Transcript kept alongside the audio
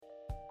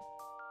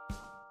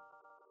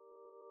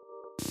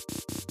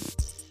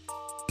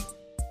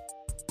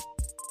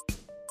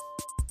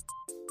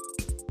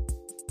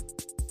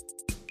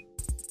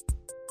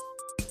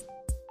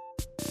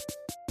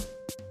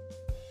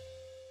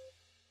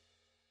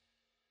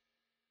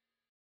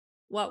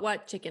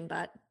What chicken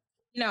butt?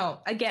 No,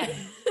 again,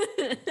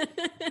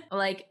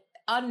 like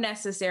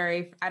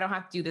unnecessary. I don't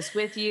have to do this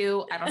with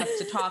you. I don't have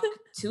to talk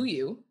to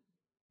you.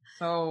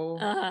 So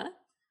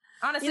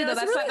honestly, though,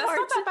 that's not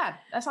that bad.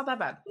 That's not that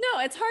bad.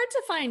 No, it's hard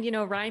to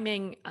find,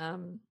 rhyming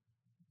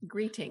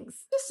greetings.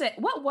 Just say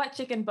what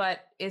chicken butt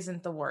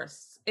isn't the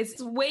worst.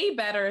 It's way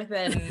better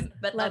than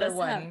that other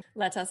one.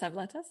 Let us have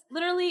lettuce.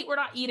 Literally, we're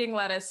not eating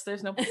lettuce.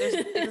 It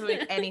doesn't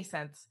make any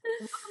sense.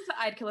 Welcome to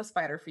I'd Kill a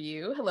Spider for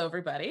You. Hello,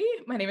 everybody.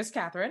 My name is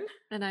Catherine.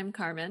 And I'm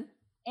Carmen.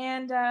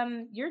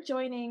 And you're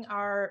joining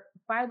our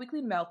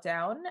bi-weekly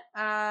meltdown,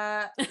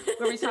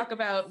 where we talk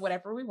about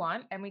whatever we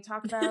want, and we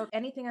talk about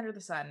anything under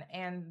the sun.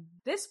 And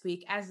this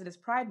week, as it is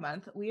Pride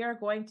Month, we are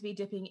going to be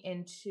dipping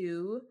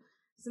into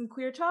some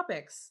queer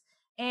topics.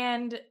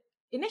 And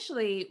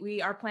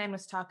initially, our plan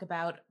was to talk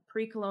about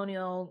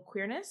pre-colonial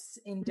queerness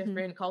in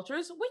different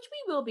cultures, which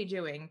we will be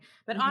doing.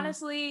 But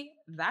honestly,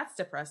 that's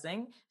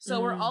depressing. So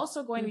we're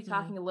also going to be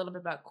talking a little bit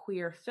about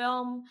queer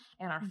film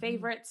and our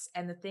favorites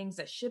and the things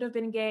that should have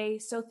been gay.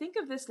 So think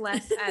of this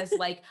less as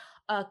like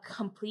a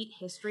complete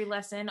history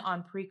lesson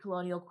on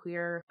pre-colonial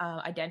queer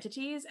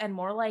identities and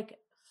more like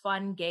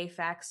fun gay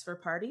facts for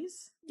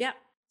parties. Yeah.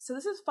 So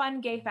this is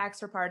Fun Gay Facts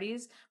for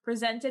Parties,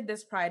 presented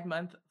this Pride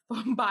Month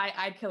by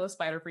I'd Kill a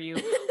Spider for You.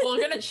 We're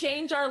going to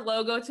change our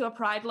logo to a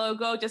Pride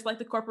logo, just like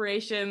the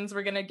corporations.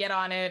 We're going to get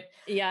on it.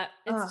 Yeah,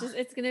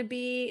 it's going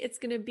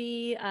to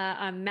be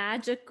a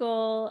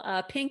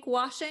magical pink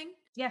washing.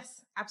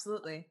 Yes,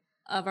 absolutely.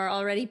 Of our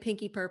already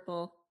pinky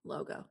purple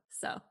logo.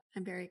 So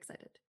I'm very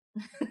excited.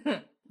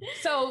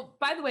 So,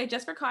 by the way,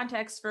 just for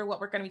context for what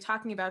we're going to be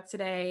talking about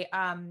today,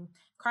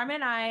 Carmen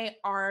and I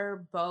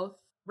are both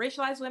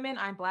racialized women.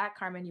 I'm Black.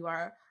 Carmen, you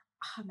are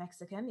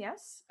Mexican.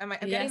 Yes. Am I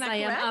getting that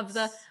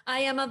correct? I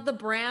am of the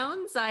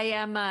browns. I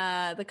am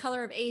the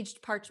color of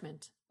aged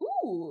parchment.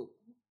 Ooh.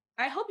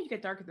 I hope you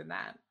get darker than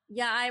that.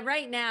 Yeah,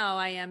 right now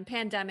I am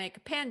pandemic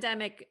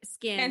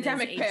skin.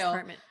 Pandemic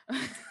pale.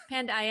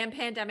 I am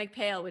pandemic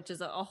pale, which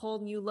is a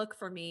whole new look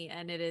for me,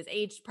 and it is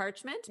aged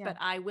parchment, but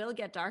I will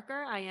get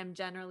darker. I am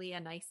generally a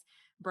nice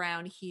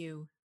brown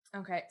hue.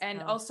 Okay.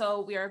 And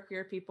also we are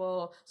queer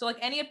people. So like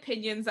any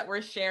opinions that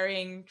we're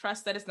sharing,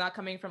 trust that it's not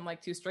coming from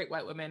like two straight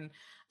white women.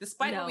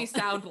 Despite what we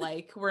sound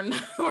like, we're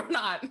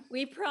not.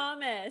 We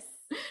promise.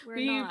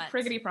 We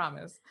priggity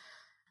promise.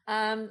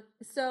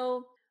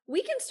 So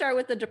we can start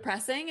with the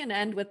depressing and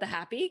end with the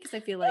happy, because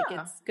I feel like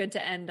it's good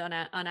to end on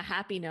a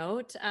happy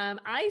note.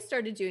 I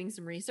started doing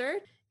some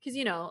research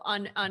because,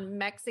 on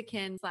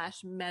Mexican /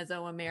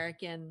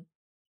 Mesoamerican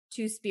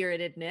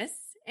two-spiritedness.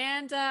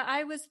 And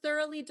I was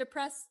thoroughly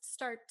depressed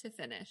start to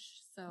finish.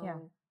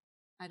 So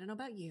I don't know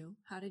about you.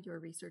 How did your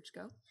research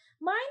go?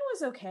 Mine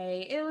was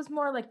okay. It was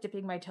more like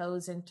dipping my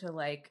toes into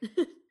like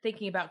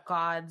thinking about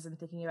gods and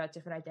thinking about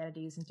different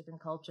identities and different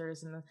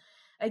cultures. And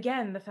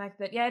again, the fact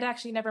that, it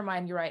actually, never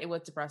mind. You're right. It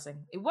was depressing.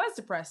 It was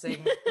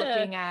depressing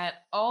looking at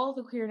all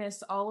the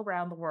queerness all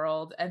around the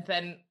world and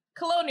then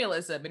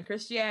colonialism and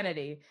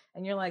Christianity.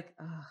 And you're like,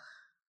 oh,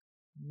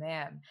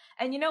 man.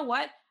 And you know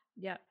what?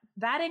 Yeah.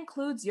 That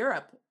includes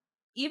Europe.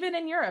 Even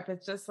in Europe,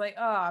 it's just like,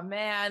 oh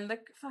man, the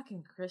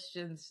fucking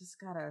Christians just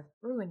gotta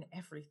ruin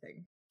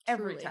everything.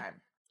 Every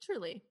time.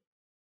 Truly.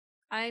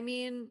 I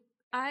mean,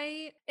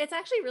 it's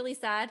actually really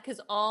sad because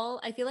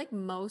I feel like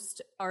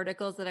most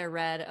articles that I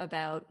read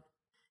about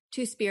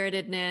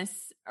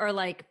two-spiritedness or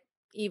like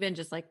even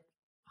just like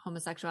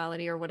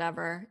homosexuality or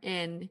whatever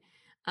in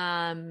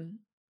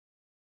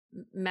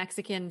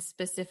Mexican,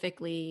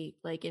 specifically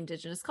like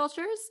indigenous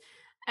cultures,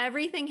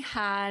 everything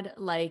had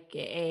like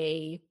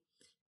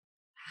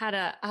had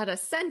a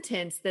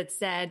sentence that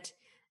said,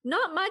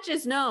 not much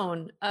is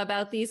known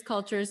about these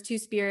cultures'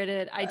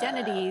 two-spirited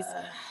identities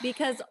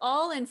because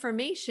all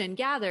information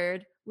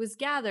was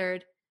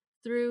gathered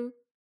through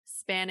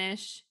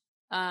Spanish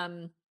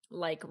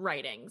like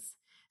writings.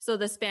 So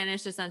the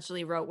Spanish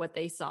essentially wrote what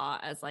they saw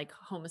as like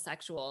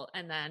homosexual,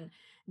 and then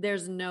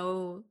there's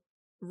no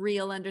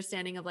real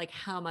understanding of like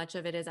how much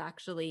of it is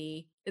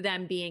actually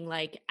them being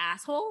like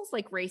assholes,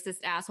 like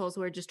racist assholes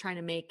who are just trying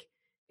to make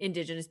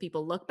indigenous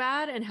people look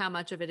bad, and how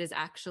much of it is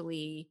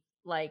actually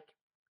like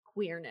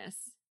queerness.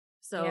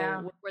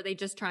 So were they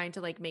just trying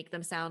to like make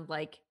them sound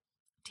like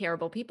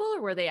terrible people,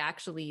 or were they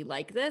actually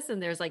like this?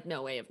 And there's like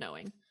no way of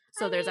knowing.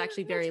 So there's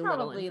actually very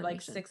little information.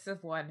 Like 6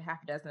 of one,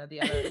 half a dozen of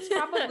the other. It's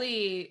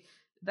probably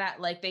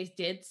that like they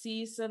did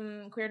see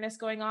some queerness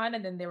going on,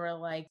 and then they were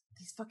like,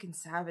 these fucking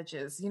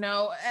savages,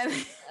 And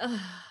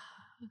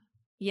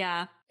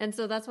yeah. And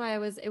so that's why it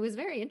was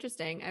very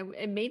interesting.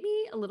 It made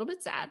me a little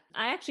bit sad.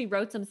 I actually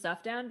wrote some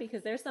stuff down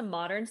because there's some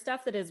modern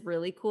stuff that is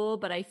really cool,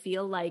 but I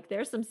feel like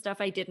there's some stuff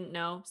I didn't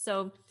know.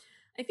 So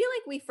I feel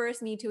like we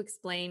first need to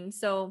explain.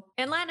 So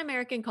in Latin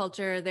American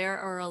culture, there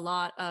are a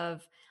lot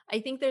of,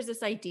 I think there's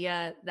this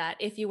idea that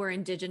if you were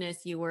indigenous,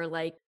 you were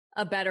like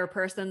a better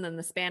person than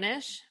the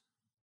Spanish.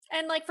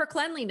 And like for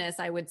cleanliness,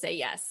 I would say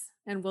yes.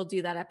 And we'll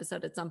do that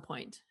episode at some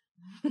point.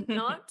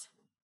 Not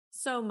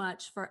so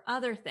much for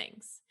other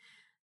things.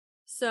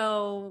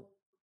 So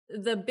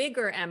the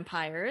bigger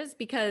empires,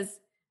 because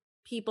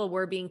people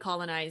were being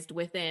colonized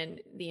within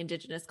the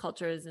indigenous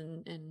cultures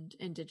and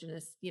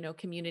indigenous,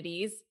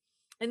 communities.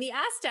 And the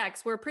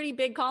Aztecs were pretty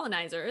big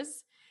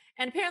colonizers.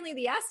 And apparently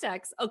the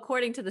Aztecs,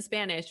 according to the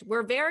Spanish,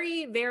 were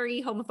very,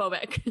 very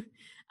homophobic.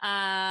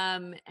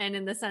 And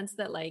in the sense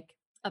that, like,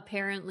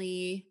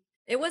 apparently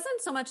it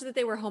wasn't so much that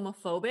they were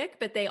homophobic,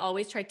 but they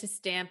always tried to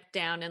stamp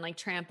down and like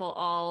trample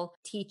all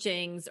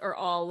teachings or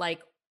all like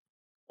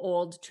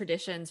old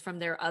traditions from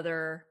their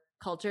other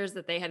cultures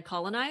that they had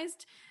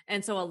colonized.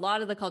 And so a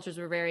lot of the cultures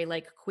were very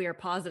like queer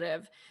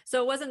positive.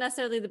 So it wasn't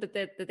necessarily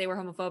that they were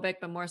homophobic,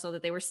 but more so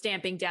that they were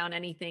stamping down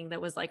anything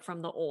that was like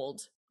from the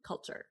old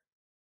culture.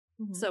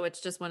 Mm-hmm. So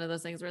it's just one of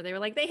those things where they were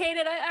like, they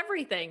hated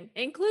everything,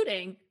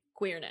 including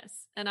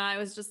queerness. And I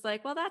was just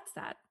like, well, that's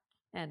sad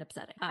and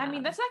upsetting. I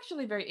mean, that's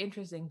actually very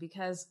interesting,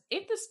 because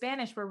if the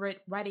Spanish were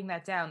writing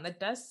that down, that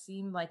does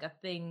seem like a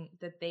thing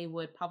that they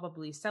would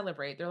probably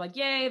celebrate. They're like,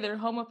 yay, they're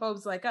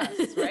homophobes like us,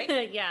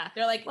 right? Yeah.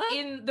 They're like,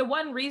 in the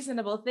one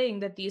reasonable thing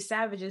that these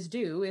savages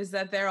do is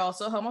that they're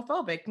also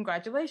homophobic.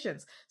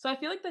 Congratulations. So I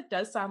feel like that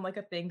does sound like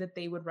a thing that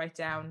they would write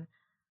down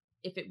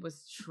if it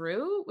was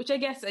true, which I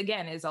guess,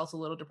 again, is also a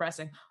little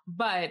depressing.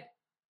 But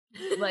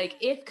like,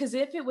 if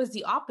it was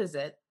the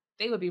opposite,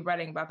 they would be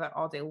writing about that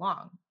all day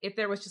long. If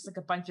there was just like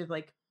a bunch of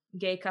like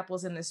gay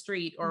couples in the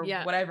street or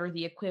whatever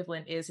the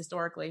equivalent is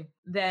historically,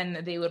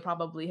 then they would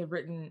probably have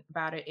written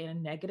about it in a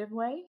negative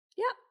way.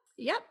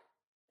 Yep.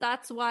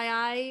 That's why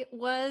I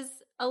was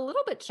a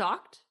little bit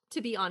shocked,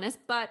 to be honest.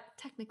 But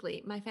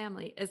technically, my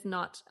family is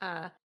not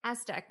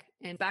Aztec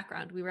in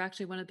background. We were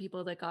actually one of the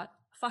people that got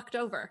fucked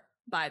over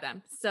by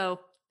them.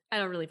 So I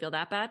don't really feel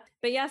that bad.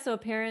 But yeah, so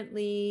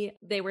apparently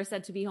they were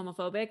said to be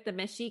homophobic. The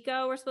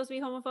Mexica were supposed to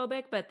be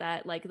homophobic, but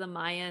that like the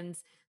Mayans,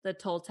 the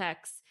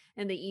Toltecs,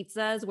 and the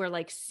Itzas were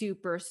like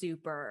super,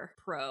 super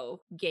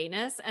pro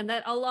gayness. And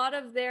that a lot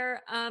of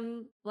their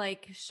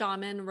like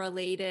shaman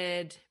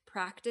related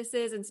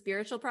practices and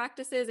spiritual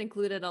practices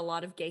included a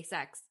lot of gay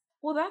sex.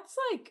 Well, that's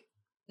like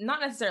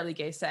not necessarily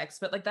gay sex,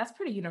 but like that's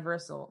pretty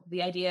universal.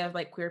 The idea of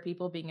like queer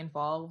people being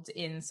involved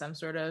in some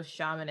sort of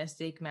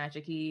shamanistic,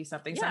 magic-y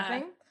something.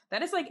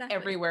 That is like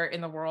everywhere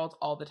in the world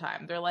all the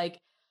time. They're like,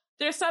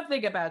 there's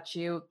something about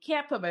you.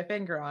 Can't put my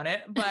finger on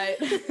it, but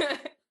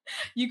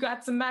you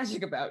got some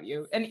magic about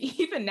you. And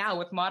even now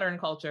with modern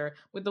culture,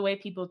 with the way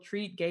people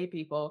treat gay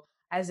people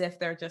as if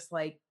they're just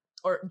like,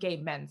 or gay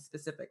men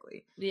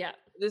specifically. Yeah.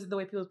 This is the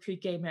way people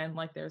treat gay men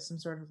like there's some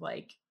sort of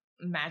like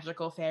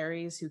magical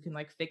fairies who can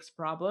like fix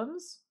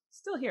problems.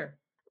 Still here.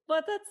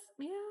 But that's,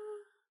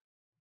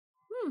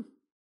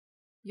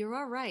 you're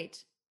all right.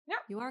 Yeah,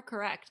 you are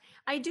correct.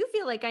 I do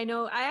feel like I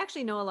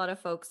actually know a lot of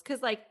folks,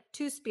 because like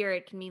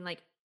two-spirit can mean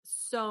like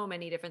so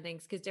many different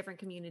things, because different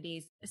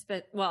communities,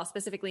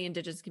 specifically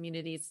indigenous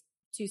communities,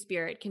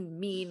 two-spirit can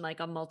mean like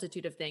a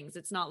multitude of things.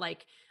 It's not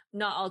like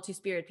not all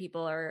two-spirit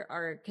people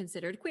are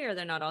considered queer.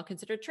 They're not all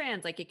considered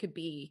trans. Like it could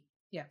be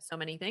so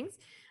many things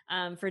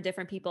for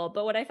different people.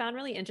 But what I found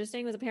really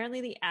interesting was apparently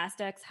the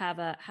Aztecs had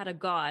a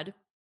god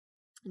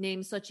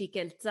named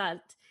Xochiquetzalt.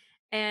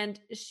 And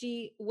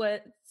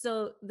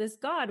this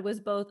god was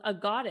both a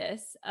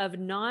goddess of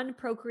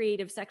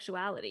non-procreative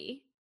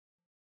sexuality,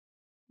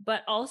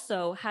 but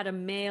also had a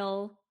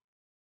male,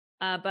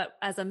 but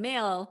as a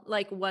male,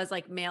 like was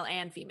like male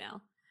and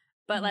female.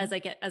 But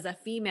as a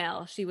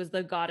female, she was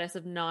the goddess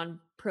of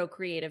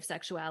non-procreative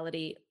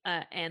sexuality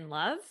and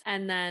love.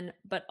 And then,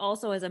 but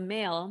also as a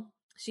male,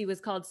 she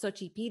was called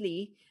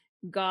Xochipilli,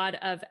 god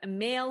of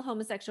male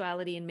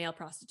homosexuality and male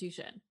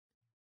prostitution.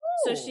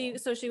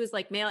 So she was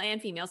like male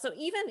and female. So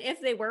even if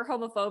they were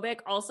homophobic,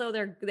 also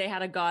they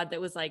had a god that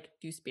was like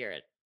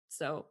two-spirit.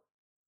 So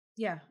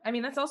yeah, I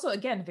mean that's also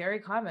again very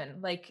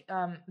common. Like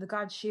the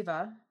god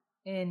Shiva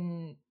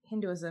in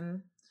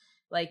Hinduism,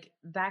 like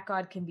that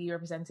god can be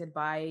represented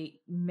by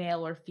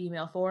male or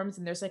female forms,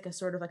 and there's like a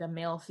sort of like a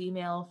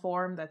male-female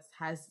form that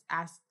has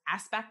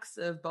aspects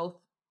of both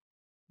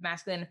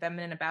masculine and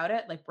feminine about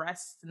it, like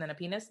breasts and then a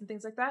penis and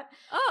things like that.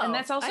 Oh, and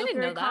that's also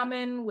very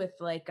common with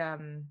like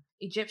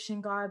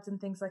Egyptian gods and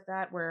things like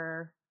that,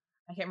 where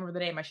I can't remember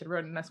the name, I should have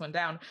written this one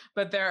down,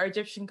 but there are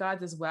Egyptian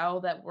gods as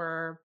well that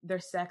were their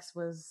sex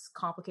was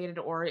complicated,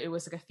 or it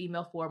was like a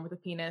female form with a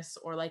penis,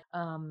 or like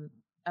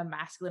a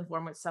masculine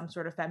form with some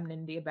sort of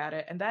femininity about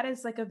it. And that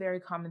is like a very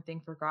common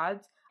thing for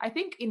gods. I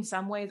think in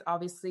some ways,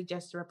 obviously,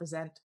 just to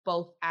represent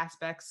both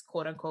aspects,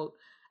 quote unquote,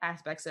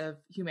 aspects of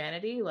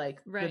humanity, like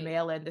the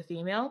male and the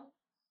female.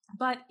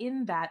 But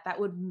in that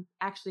would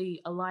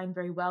actually align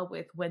very well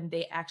with when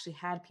they actually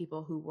had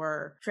people who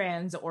were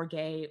trans or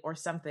gay or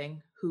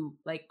something who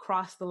like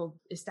crossed the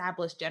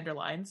established gender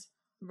lines.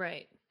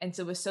 Right. And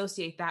so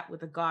associate that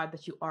with a god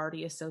that you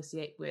already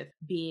associate with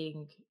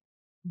being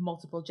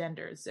multiple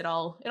genders. It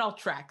all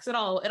tracks. It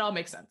all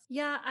makes sense.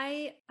 Yeah,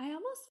 I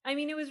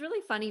mean, it was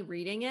really funny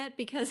reading it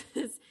because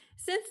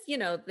since,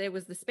 there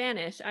was the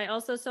Spanish, I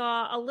also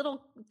saw a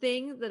little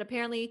thing that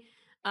apparently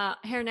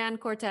Hernan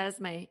Cortez,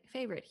 my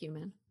favorite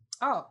human.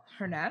 Oh,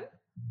 Hernan?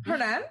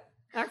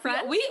 Our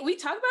friend? We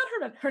talk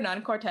about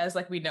Hernan Cortez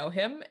like we know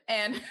him,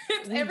 and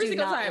We every do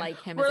single not time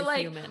like him we're as a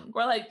like, human.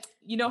 we're like,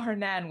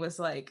 Hernan was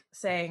like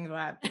saying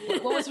that.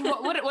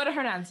 What did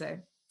Hernan say?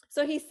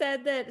 So he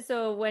said that,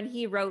 so when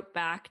he wrote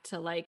back to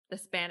like the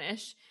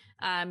Spanish,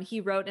 he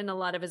wrote in a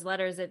lot of his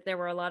letters that there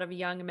were a lot of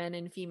young men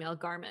in female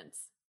garments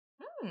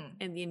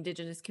in the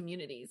indigenous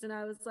communities. And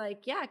I was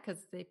like, yeah, because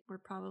they were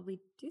probably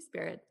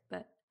two-spirit,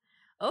 but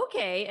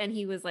okay. And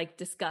he was like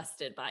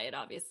disgusted by it,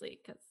 obviously,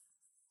 because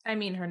I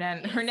mean,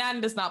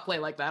 Hernan does not play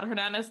like that.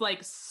 Hernan is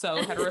like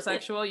so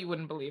heterosexual, you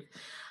wouldn't believe.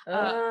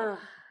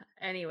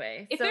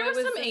 Anyway, if there was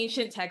some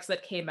ancient text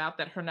that came out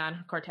that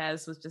Hernan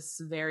Cortez was just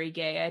very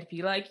gay, I'd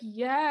be like,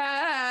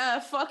 yeah,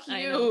 fuck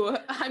you.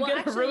 I'm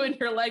gonna ruin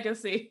your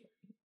legacy.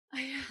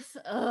 Yes.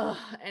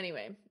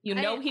 Anyway,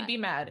 he'd be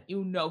mad.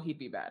 He'd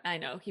be mad. I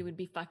know he would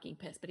be fucking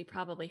pissed, but he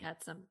probably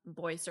had some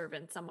boy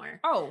servant somewhere.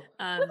 Oh,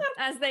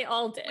 as they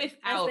all did.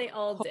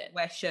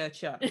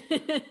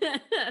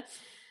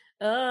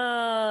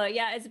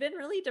 Yeah, it's been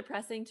really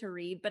depressing to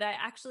read, but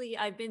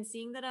I've been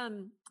seeing that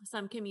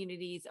some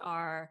communities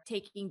are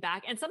taking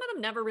back, and some of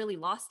them never really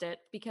lost it,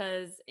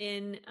 because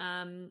and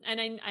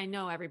I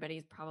know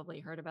everybody's probably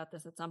heard about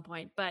this at some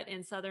point, but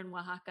in southern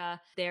Oaxaca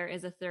there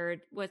is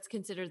what's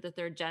considered the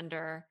third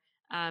gender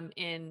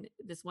in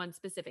this one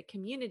specific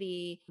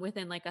community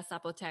within like a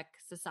Zapotec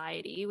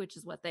society, which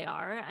is what they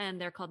are.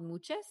 And they're called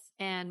muches.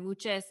 And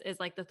muches is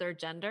like the third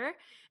gender.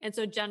 And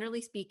so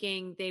generally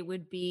speaking, they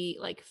would be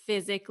like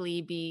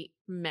physically be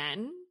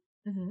men,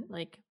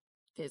 like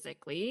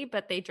physically,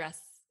 but they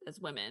dress as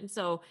women.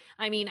 So,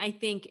 I mean, I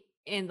think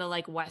in the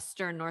like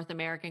Western North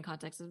American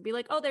context, it would be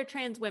like, oh, they're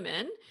trans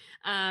women,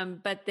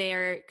 but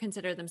they're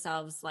consider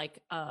themselves like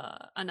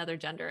another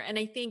gender. And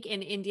I think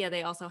in India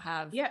they also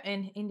have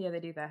in India they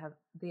do that. Have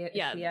the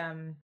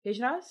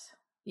hijras?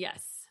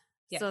 Yes.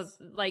 So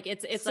like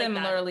it's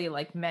similarly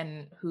like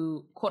men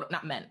who quote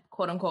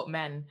unquote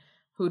men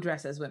who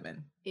dress as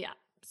women. Yeah.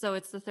 So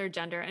it's the third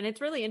gender, and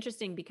it's really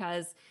interesting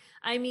because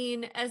I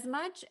mean, as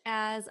much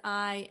as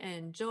I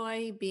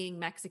enjoy being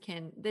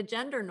Mexican, the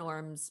gender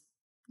norms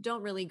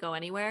don't really go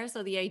anywhere.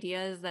 So the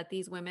idea is that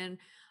these women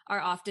are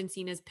often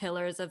seen as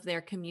pillars of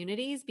their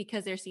communities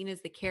because they're seen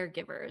as the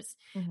caregivers.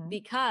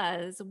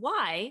 Because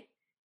why?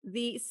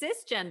 The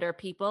cisgender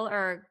people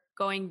are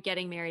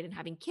getting married and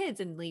having kids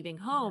and leaving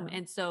home.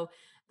 And so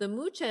the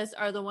muchas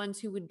are the ones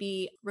who would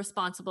be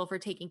responsible for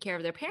taking care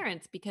of their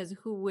parents, because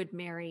who would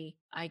marry,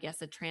 I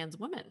guess, a trans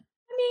woman?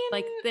 I mean,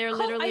 like they're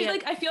literally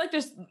I feel like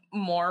there's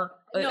more.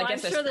 No, I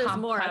guess I'm sure there's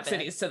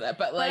complexities to that,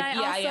 but like,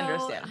 I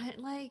understand.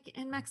 Like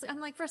in Mexico, I'm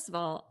like, first of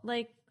all,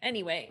 like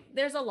anyway,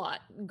 there's a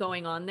lot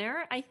going on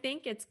there. I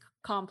think it's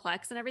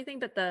complex and everything,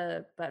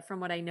 but from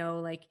what I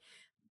know, like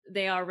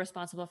they are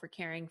responsible for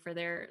caring for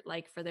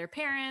their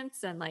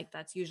parents, and like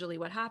that's usually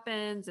what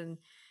happens.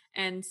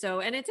 And so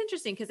it's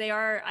interesting because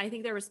I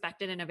think they're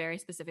respected in a very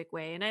specific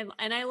way,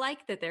 and I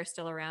like that they're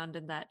still around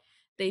and that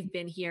they've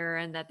been here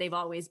and that they've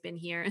always been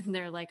here, and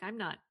they're like, I'm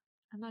not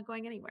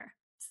going anywhere.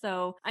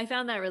 So I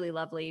found that really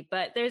lovely.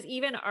 But there's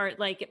even art,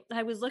 like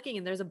I was looking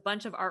and there's a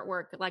bunch of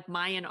artwork, like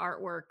Mayan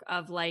artwork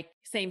of like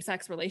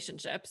same-sex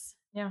relationships.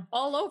 Yeah.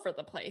 All over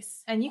the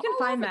place. And you can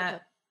find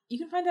that. You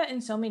can find that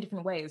in so many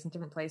different ways in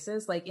different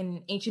places. Like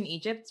in ancient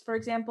Egypt, for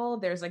example,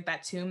 there's like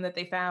that tomb that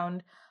they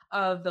found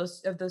of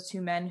those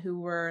two men who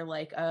were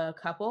like a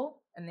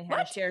couple, and they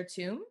had a shared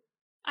tomb.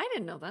 I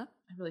didn't know that.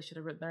 I really should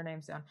have written their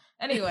names down.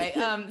 Anyway,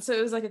 so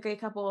it was like a gay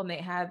couple, and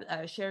they had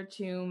a shared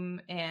tomb,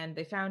 and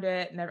they found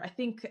it, and I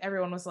think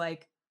everyone was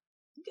like,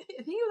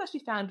 I think it was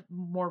actually found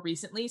more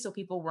recently, so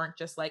people weren't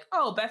just like,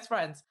 oh, best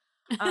friends.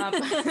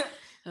 Anyway.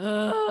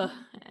 But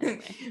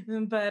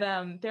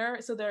there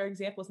are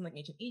examples in like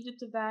ancient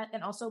Egypt of that,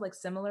 and also like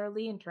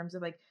similarly in terms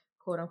of like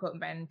quote unquote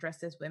men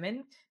dressed as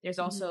women. There's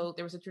also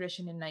there was a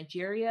tradition in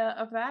Nigeria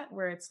of that,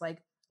 where it's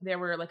like there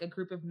were like a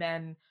group of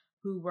men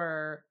who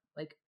were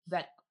like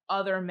that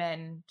other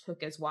men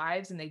took as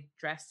wives, and they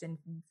dressed in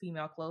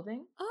female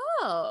clothing.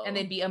 Oh, and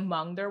they'd be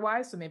among their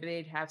wives, so maybe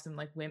they'd have some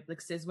like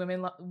cis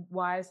women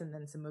wives, and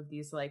then some of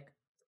these like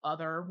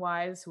other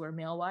wives who are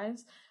male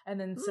wives. And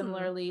then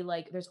similarly,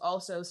 like there's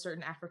also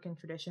certain African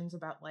traditions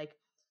about like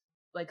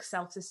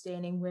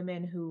self-sustaining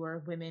women who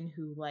are women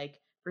who like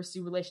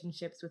pursue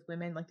relationships with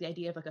women, like the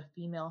idea of like a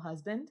female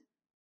husband.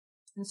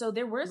 And so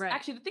there was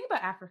actually the thing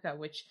about Africa,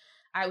 which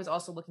I was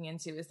also looking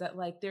into, is that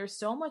like there's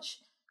so much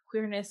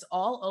queerness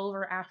all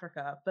over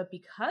Africa, but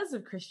because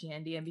of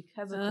Christianity and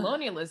because of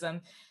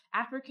colonialism,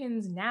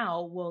 Africans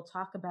now will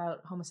talk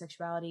about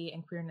homosexuality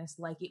and queerness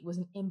like it was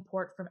an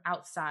import from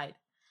outside.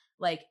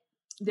 Like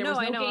there was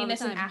no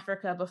gayness in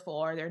Africa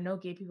before. There are no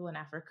gay people in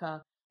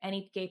Africa.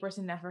 Any gay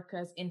person in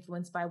Africa is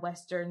influenced by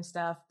Western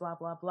stuff, blah,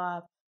 blah,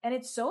 blah. And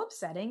it's so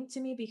upsetting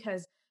to me,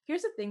 because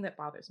here's the thing that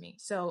bothers me.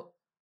 So,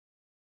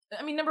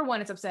 I mean, number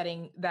one, it's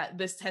upsetting that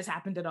this has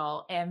happened at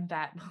all, and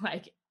that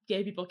like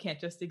gay people can't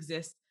just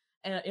exist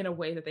in a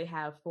way that they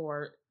have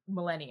for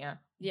millennia.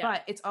 Yeah.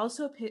 But it's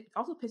also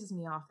pisses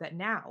me off that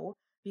now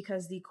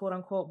because the quote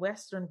unquote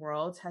Western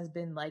world has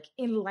been like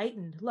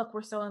enlightened. Look,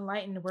 we're so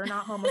enlightened. We're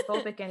not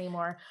homophobic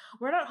anymore.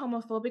 We're not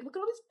homophobic. Look at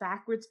all these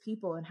backwards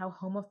people and how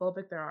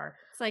homophobic there are.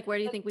 It's like, where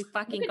do you think we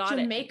fucking look at got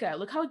Jamaica.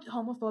 Look how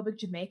homophobic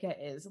Jamaica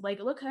is. Like,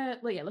 look at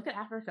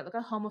Africa. Look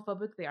how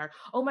homophobic they are.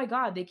 Oh my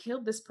God, they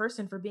killed this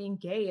person for being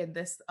gay in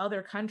this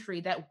other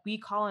country that we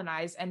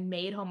colonized and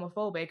made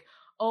homophobic.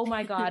 Oh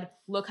my God,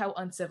 look how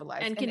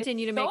uncivilized. And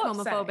continue to make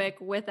homophobic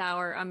with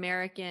our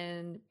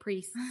American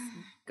priests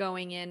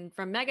going in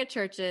from mega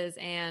churches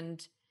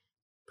and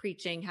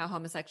preaching how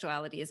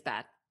homosexuality is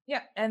bad.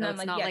 Yeah. And so then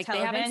it's not like they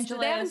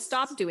haven't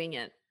stopped doing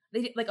it.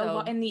 They did, like a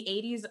lot in the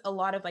 80s, a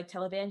lot of like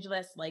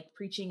televangelists like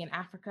preaching in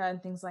Africa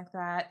and things like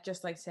that,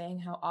 just like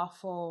saying how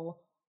awful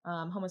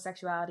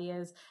homosexuality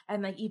is.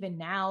 And like even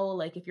now,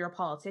 like if you're a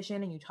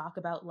politician and you talk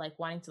about like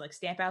wanting to like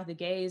stamp out the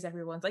gays,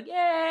 everyone's like,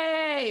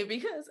 yay,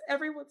 because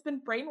everyone's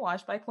been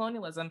brainwashed by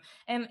colonialism.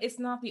 And it's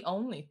not the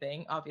only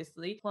thing,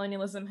 obviously.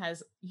 Colonialism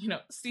has, you know,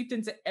 seeped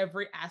into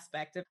every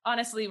aspect of,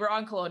 honestly, we're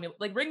on colonial,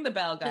 like ring the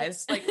bell,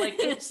 guys.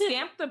 like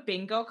stamp the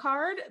bingo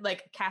card.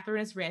 Like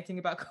Catherine is ranting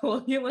about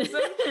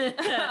colonialism.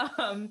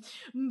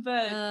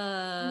 But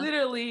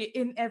literally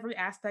in every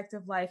aspect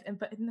of life. And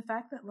but in the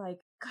fact that like,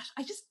 gosh,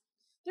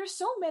 there's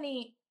so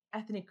many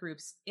ethnic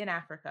groups in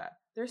Africa.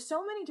 There's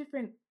so many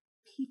different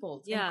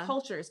peoples and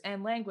cultures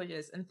and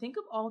languages. And think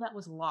of all that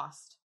was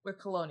lost with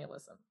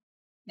colonialism.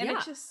 And it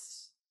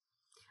just...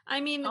 I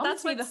mean,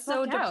 that's what's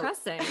so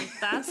depressing.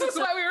 That's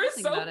why we were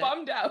so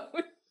bummed out.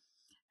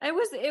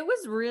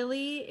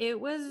 It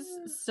was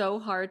so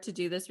hard to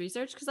do this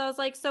research because I was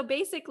like, so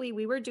basically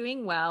we were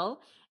doing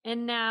well.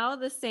 And now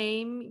the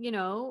same, you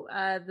know,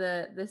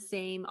 the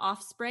same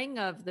offspring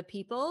of the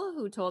people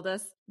who told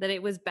us that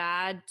it was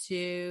bad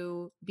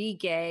to be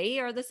gay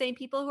are the same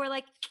people who are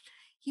like,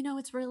 you know,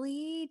 it's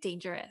really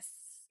dangerous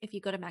if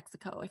you go to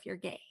Mexico if you're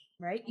gay.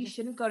 Right? You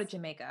shouldn't go to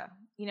Jamaica.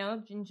 You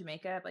know, in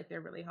Jamaica, like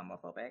they're really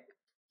homophobic.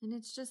 And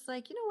it's just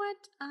like, you know what?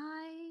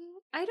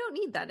 I don't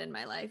need that in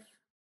my life.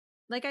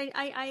 Like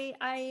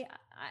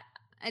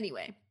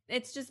anyway,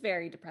 it's just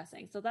very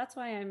depressing. So that's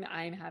why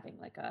I'm having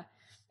like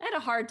I had a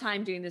hard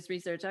time doing this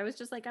research. I was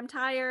just like, I'm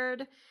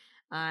tired.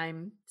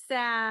 I'm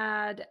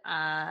sad.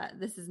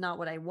 This is not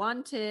what I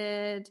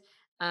wanted.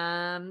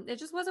 It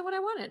just wasn't what I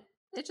wanted.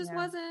 It just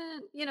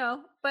wasn't, you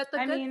know, but the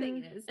good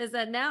thing is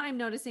that now I'm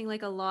noticing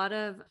like a lot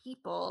of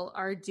people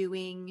are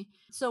doing,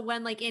 so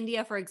when like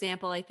India, for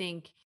example, I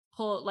think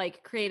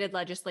created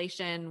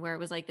legislation where it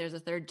was like there's a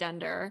third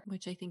gender,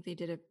 which I think they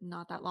did it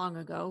not that long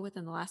ago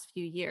within the last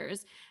few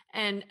years.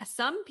 And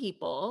some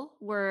people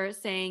were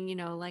saying, you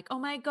know, like, oh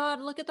my God,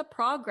 look at the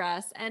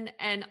progress. And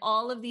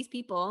all of these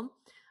people,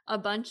 a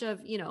bunch of,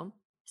 you know,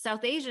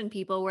 South Asian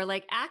people were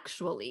like,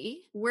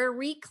 actually, we're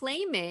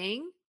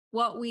reclaiming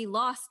what we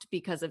lost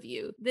because of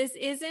you. This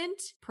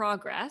isn't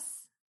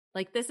progress.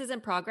 Like, this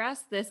isn't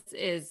progress. This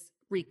is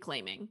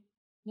reclaiming.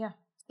 Yeah.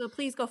 So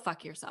please go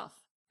fuck yourself.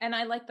 And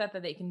I like that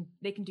they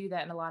can do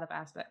that in a lot of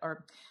aspects,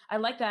 or I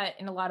like that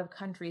in a lot of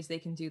countries they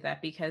can do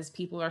that because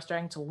people are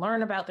starting to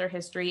learn about their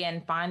history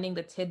and finding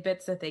the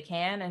tidbits that they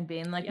can and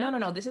being like,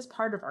 no, this is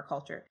part of our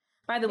culture.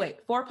 By the way,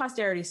 for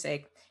posterity's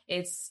sake,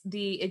 it's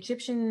the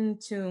Egyptian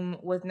tomb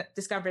was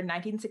discovered in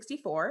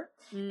 1964,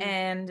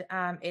 and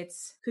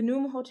it's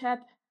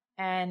Khnumhotep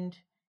and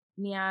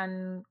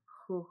Nyan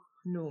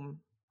Khnum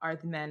are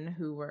the men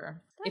who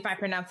were. If I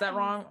pronounce that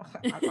wrong,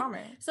 I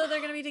promise. So they're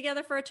going to be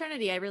together for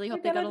eternity. I really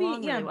hope they got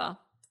along really well.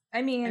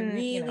 I mean, I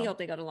really hope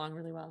they got along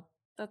really well.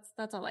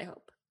 That's all I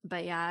hope.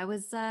 But yeah, it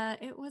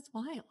was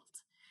wild.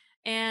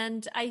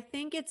 And I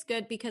think it's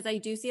good because I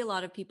do see a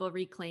lot of people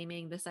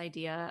reclaiming this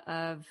idea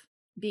of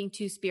being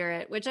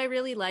two-spirit, which I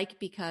really like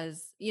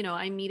because, you know,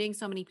 I'm meeting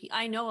so many people.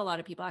 I know a lot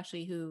of people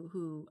actually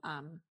who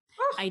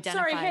identify.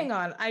 Sorry, hang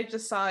on. I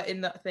just saw it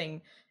in the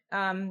thing.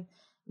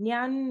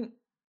 Nyan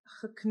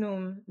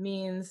Khnum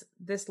means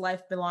this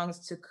life belongs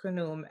to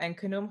Khnum, and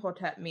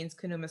Khnumhotep means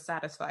Khnum is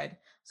satisfied.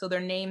 So their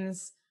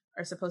names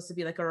are supposed to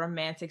be like a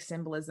romantic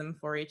symbolism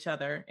for each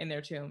other in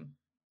their tomb.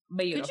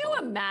 Beautiful.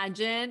 Could you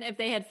imagine if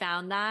they had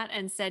found that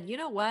and said, you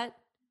know what?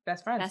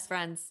 Best friends.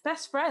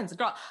 Best friends.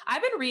 Girl,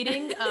 I've been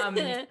reading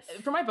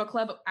for my book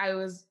club.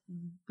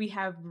 We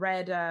have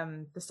read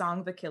the Song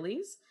of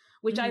Achilles,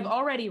 which I've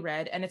already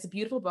read, and it's a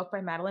beautiful book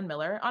by Madeline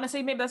Miller.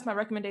 Honestly, maybe that's my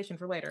recommendation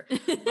for later.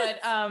 But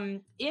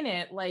in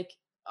it, like,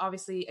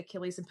 obviously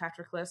Achilles and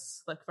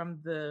Patroclus, like from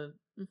the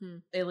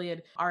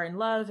Iliad, are in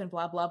love and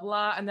blah blah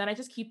blah. And then I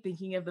just keep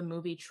thinking of the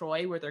movie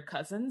Troy where they're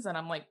cousins, and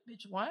I'm like,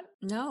 bitch, what?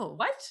 No.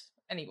 What?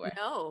 Anyway.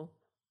 No.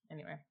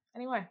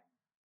 Anyway.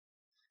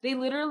 They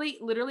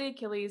literally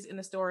Achilles in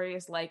the story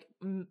is like,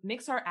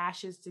 mix our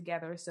ashes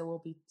together so we'll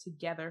be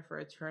together for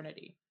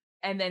eternity.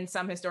 And then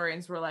some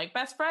historians were like,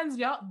 best friends,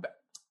 y'all.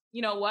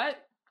 You know what?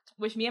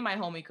 Wish me and my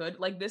homie could.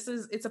 Like,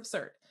 it's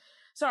absurd.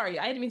 Sorry,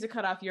 I didn't mean to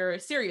cut off your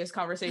serious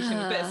conversation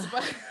with this,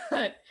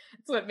 but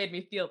it's what made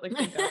me feel like.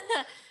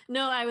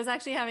 No, I was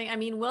actually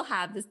we'll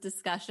have this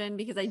discussion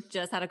because I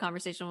just had a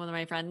conversation with one of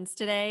my friends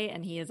today,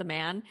 and he is a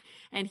man,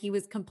 and he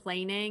was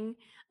complaining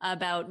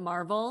about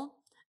Marvel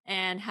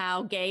and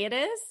how gay it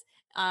is.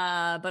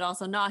 but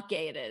also not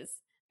gay it is,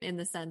 in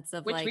the sense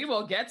of which like, we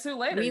will get to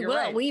later.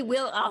 we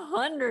will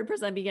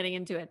 100% be getting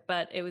into it,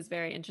 but it was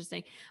very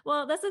interesting.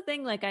 Well, that's the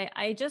thing. Like,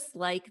 I just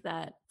like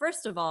that.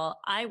 First of all,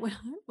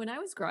 when I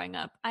was growing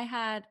up, I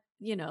had,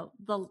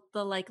 the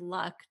like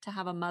luck to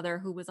have a mother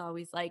who was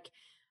always like,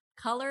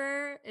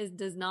 color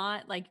does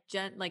not like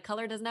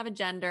color doesn't have a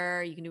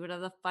gender. You can do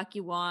whatever the fuck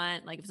you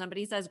want. Like if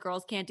somebody says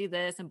girls can't do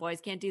this and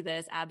boys can't do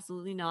this,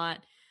 absolutely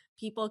not.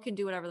 People can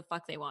do whatever the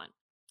fuck they want.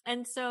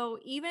 And so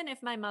even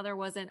if my mother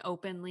wasn't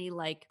openly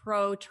like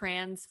pro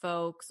trans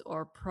folks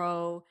or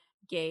pro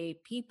gay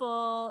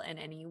people in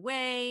any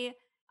way,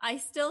 I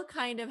still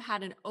kind of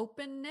had an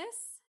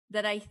openness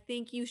that I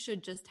think you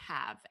should just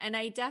have. And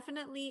I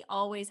definitely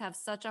always have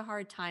such a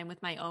hard time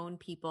with my own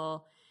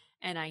people.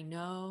 And I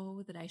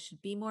know that I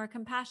should be more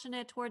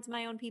compassionate towards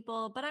my own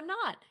people, but I'm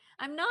not.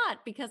 I'm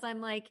not, because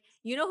I'm like,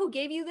 you know who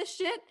gave you this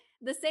shit?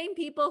 The same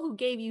people who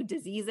gave you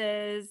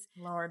diseases,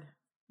 Lord,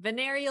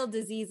 venereal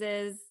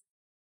diseases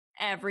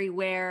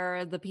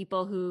everywhere. The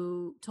people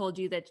who told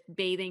you that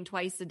bathing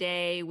twice a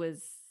day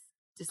was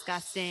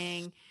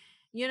disgusting.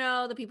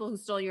 The people who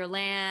stole your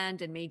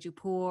land and made you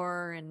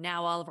poor, and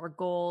now all of our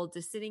gold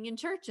is sitting in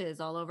churches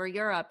all over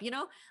Europe.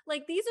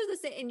 Like these are the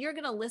same, and you're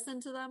going to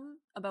listen to them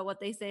about what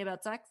they say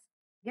about sex.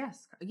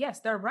 Yes,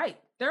 they're right.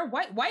 They're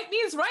white. White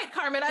means right,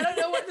 Carmen. I don't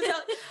know what to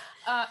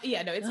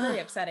tell. No, it's very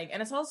upsetting. And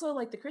it's also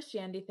like the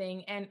Christianity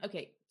thing. And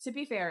okay, to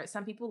be fair,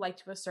 some people like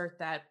to assert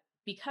that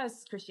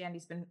because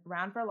Christianity's been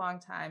around for a long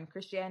time,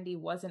 Christianity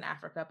was in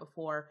Africa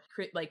before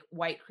like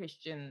white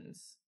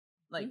Christians,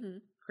 like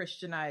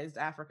Christianized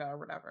Africa or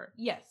whatever.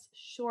 Yes,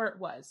 sure it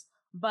was.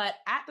 But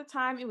at the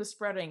time it was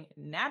spreading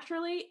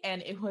naturally.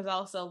 And it was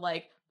also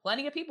like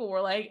plenty of people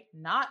were like,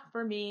 not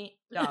for me,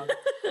 dog.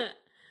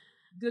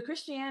 The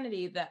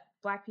Christianity that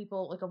Black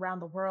people like around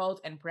the world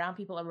and brown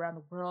people around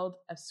the world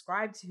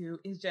ascribe to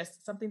is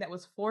just something that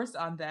was forced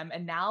on them.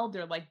 And now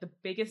they're like the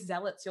biggest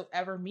zealots you'll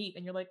ever meet.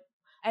 And you're like,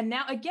 and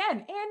now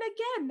again,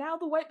 now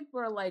the white people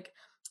are like,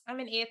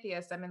 I'm an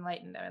atheist. I'm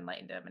enlightened. I'm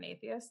an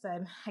atheist.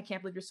 I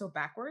can't believe you're so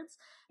backwards.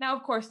 Now,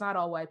 of course, not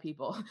all white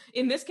people.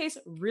 In this case,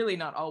 really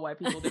not all white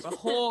people. There's a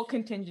whole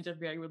contingent of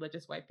very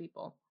religious white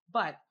people.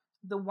 But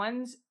the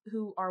ones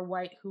who are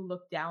white who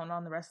look down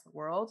on the rest of the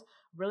world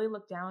really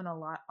look down a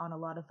lot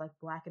of like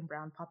Black and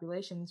brown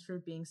populations for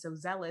being so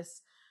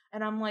zealous.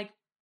 And I'm like,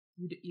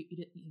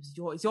 it's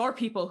your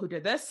people who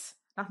did this,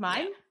 not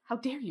mine. Yeah. How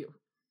dare you?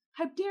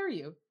 How dare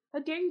you?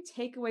 How dare you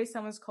take away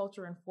someone's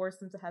culture and force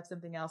them to have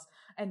something else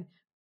and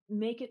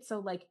make it so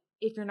like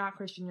if you're not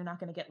Christian, you're not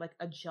going to get like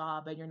a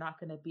job and you're not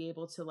going to be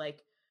able to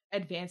like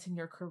advance in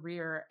your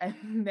career,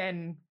 and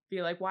then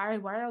be like, why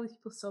are all these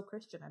people so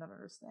Christian? I don't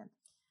understand.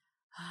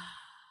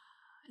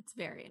 It's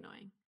very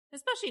annoying,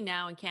 especially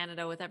now in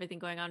Canada with everything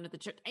going on with the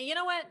church. And you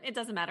know what? It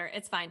doesn't matter.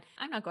 It's fine.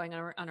 I'm not going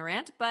on a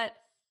rant, but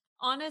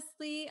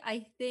honestly,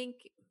 I think,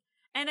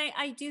 and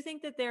I do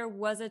think that there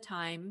was a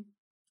time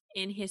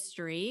in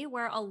history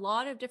where a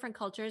lot of different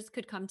cultures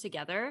could come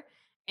together,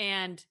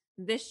 and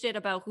this shit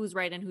about who's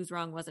right and who's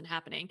wrong wasn't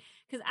happening.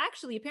 Because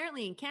actually,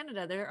 apparently in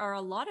Canada, there are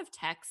a lot of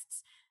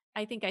texts.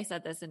 I think I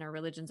said this in our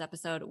religions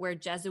episode, where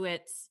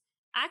Jesuits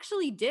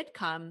actually did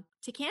come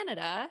to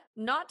Canada,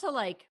 not to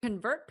like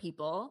convert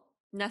people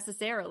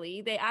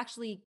necessarily. They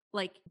actually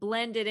like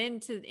blended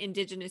into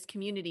Indigenous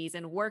communities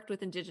and worked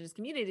with Indigenous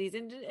communities.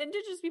 And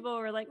Indigenous people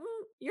were like,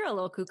 you're a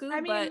little cuckoo. I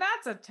mean,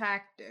 that's a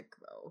tactic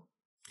though.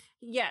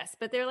 Yes,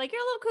 but they're like,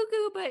 you're a little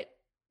cuckoo,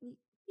 but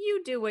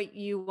you do what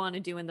you want to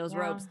do in those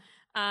robes.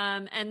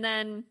 And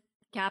then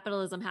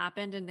capitalism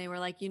happened, and they were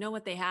like, you know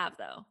what they have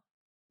though?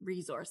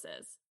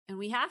 Resources. And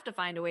we have to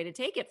find a way to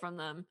take it from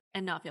them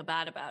and not feel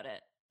bad about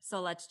it. So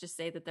let's just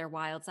say that they're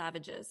wild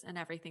savages and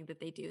everything that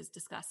they do is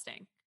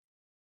disgusting,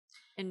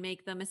 and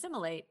make them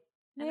assimilate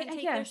and then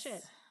take their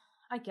shit.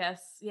 I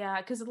guess,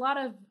 yeah, because a lot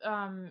of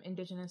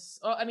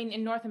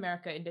in North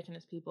America,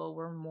 Indigenous people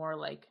were more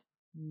like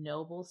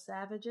noble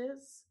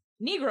savages.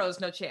 Negroes,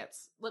 no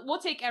chance. We'll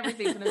take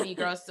everything from the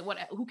Negroes.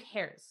 Who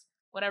cares?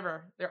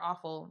 Whatever. They're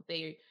awful.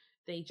 They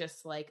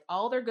just like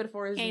all they're good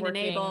for is Cain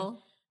working. And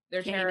Abel.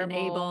 They're Cain terrible.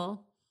 And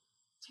Abel.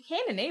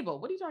 Cain and Abel.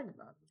 What are you talking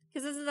about?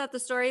 Because isn't that the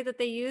story that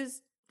they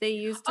used? They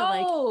used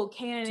to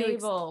Cain and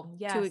Abel.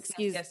 Yes, to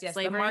excuse yes.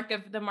 slavery.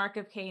 The mark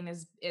of Cain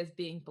is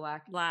being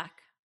black,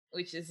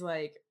 which is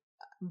like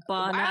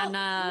bananas.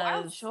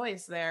 Wild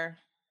choice there.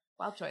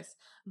 Wild choice.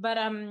 But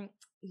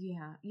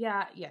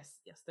yes.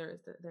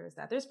 There is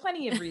that. There's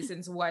plenty of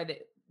reasons why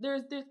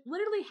there's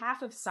literally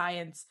half of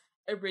science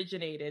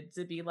originated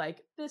to be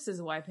like, this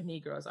is why the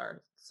Negroes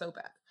are so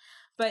bad.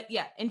 But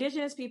yeah,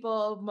 Indigenous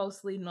people,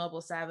 mostly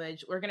noble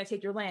savage. We're gonna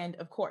take your land,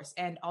 of course,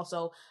 and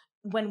also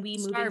when we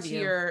move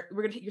into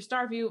we're gonna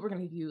starve you. We're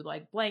gonna give you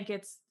like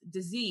blankets,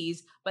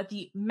 disease, but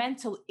the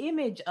mental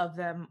image of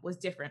them was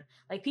different.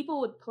 Like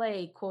people would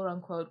play quote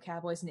unquote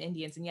cowboys and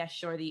Indians, and yes,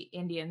 sure, the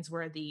Indians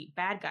were the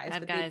bad guys,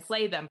 they'd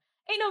play them.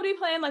 Ain't nobody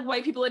playing like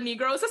white people and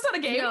Negroes. That's not a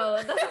game. No,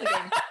 that's not a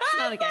game. It's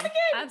not a game.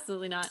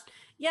 Absolutely not.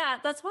 Yeah,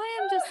 that's why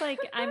I'm just like,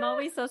 I'm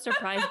always so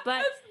surprised. But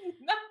that's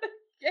not a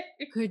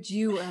game. Could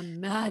you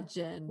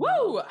imagine?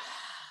 Woo!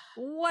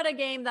 What a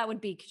game that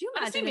would be. Could you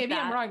imagine? Maybe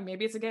I'm wrong.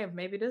 Maybe it's a game.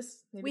 Maybe it is.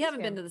 We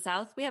haven't been to the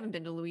South. We haven't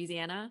been to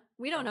Louisiana.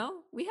 We don't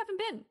know. We haven't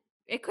been.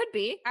 It could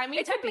be. I mean,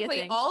 it could technically, be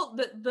a thing. all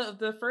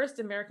the first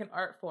American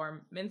art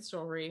form,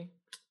 minstrelsy.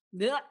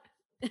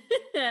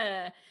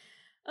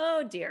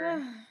 Oh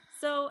dear.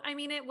 So, I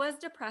mean, it was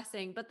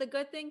depressing, but the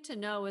good thing to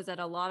know is that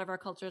a lot of our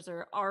cultures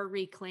are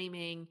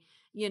reclaiming,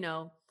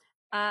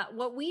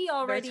 what we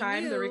already their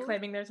time. knew. They're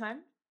reclaiming their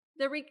time.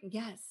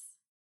 Yes.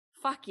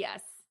 Fuck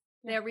yes.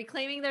 Yeah. They're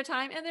reclaiming their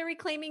time, and they're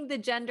reclaiming the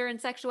gender and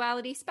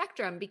sexuality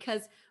spectrum,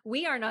 because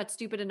we are not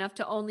stupid enough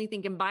to only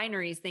think in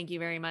binaries. Thank you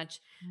very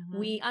much. Mm-hmm.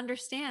 We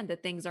understand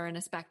that things are in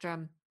a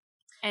spectrum,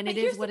 and it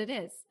is what it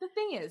is. The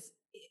thing is,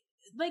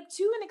 like,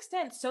 to an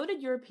extent, so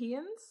did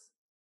Europeans.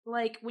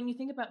 Like, when you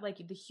think about, like,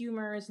 the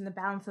humors and the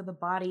balance of the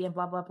body and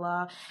blah, blah,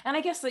 blah. And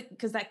I guess, like,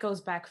 because that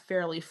goes back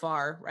fairly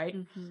far, right?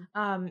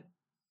 Mm-hmm.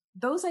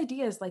 Those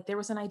ideas, like, there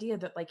was an idea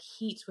that, like,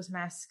 heat was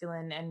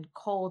masculine and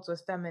cold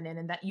was feminine,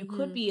 and that you mm-hmm.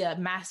 could be a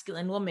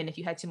masculine woman if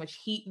you had too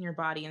much heat in your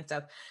body and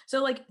stuff.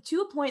 So, like,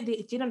 to a point, they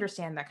did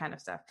understand that kind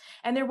of stuff.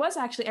 And there was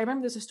actually, I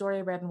remember there's a story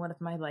I read in one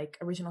of my, like,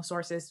 original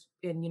sources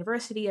in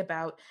university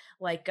about,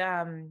 like,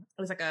 it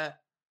was like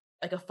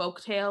a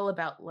folk tale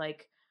about,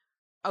 like,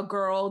 a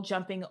girl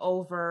jumping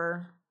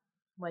over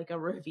like a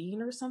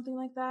ravine or something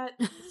like that.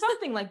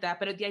 Something like that.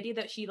 But the idea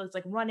that she was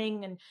like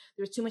running and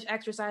there was too much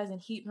exercise and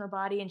heat in her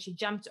body, and she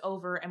jumped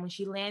over, and when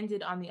she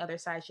landed on the other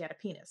side, she had a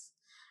penis.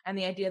 And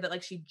the idea that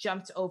like she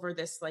jumped over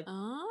this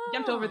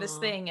jumped over this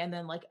thing, and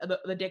then like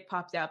the dick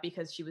popped out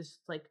because she was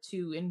like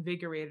too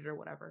invigorated or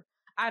whatever.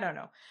 I don't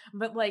know.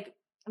 But like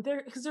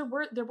there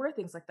were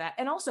things like that.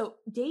 And also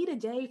day to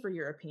day for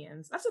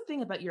Europeans, that's the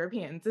thing about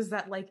Europeans, is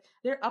that like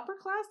their upper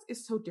class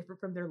is so different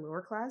from their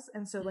lower class.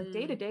 And so like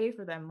day to day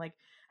for them, like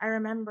I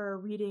remember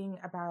reading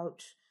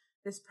about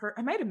this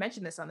I might have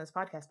mentioned this on this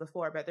podcast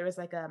before, but there was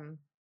like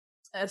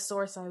a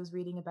source I was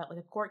reading about, like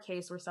a court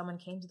case where someone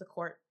came to the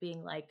court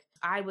being like,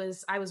 I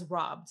was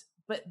robbed.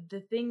 But the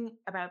thing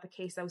about the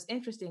case that was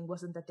interesting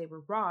wasn't that they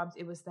were robbed,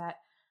 it was that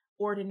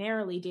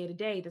ordinarily day to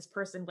day, this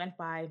person went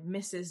by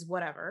Mrs.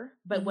 whatever,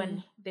 but mm-hmm.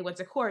 when they went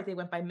to court, they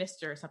went by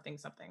Mr.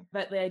 something.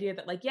 But the idea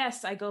that like,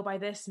 yes, I go by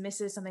this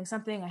Mrs.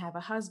 something, I have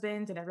a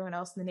husband, and everyone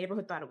else in the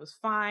neighborhood thought it was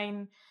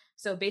fine.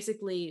 So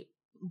basically,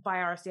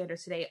 by our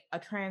standards today, a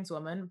trans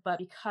woman, but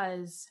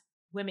because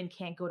women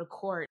can't go to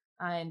court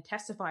and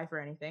testify for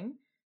anything,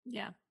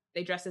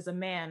 they dress as a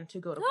man to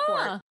go to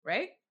court,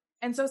 right?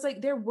 And so it's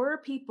like there were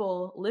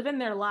people living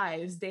their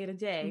lives day to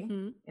day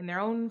in their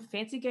own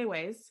fancy gay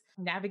ways,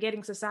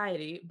 navigating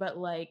society. But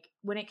like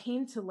when it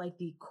came to like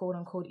the quote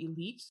unquote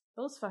elite,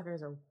 those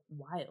fuckers are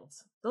wild.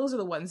 Those are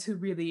the ones who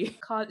really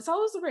cause. It's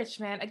always the rich,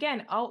 man.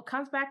 Again, all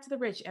comes back to the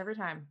rich every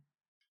time.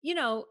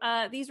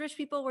 These rich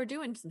people were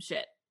doing some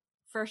shit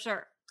for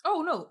sure.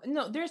 Oh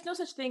no, there's no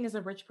such thing as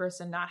a rich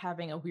person not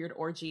having a weird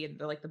orgy in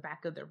the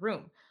back of their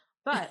room.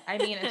 But I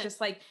mean, it's just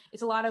like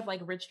it's a lot of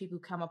like rich people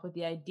who come up with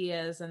the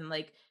ideas and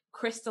like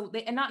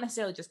and not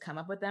necessarily just come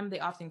up with them. They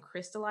often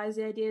crystallize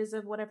the ideas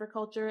of whatever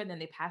culture, and then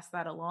they pass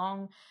that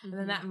along, and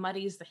then that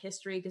muddies the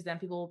history, because then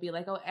people will be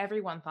like, oh,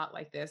 everyone thought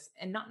like this,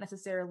 and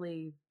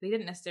they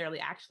didn't necessarily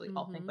actually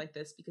all think like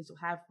this, because you'll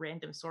have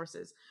random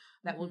sources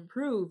that will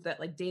prove that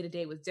like day to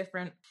day was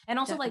different. And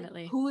also like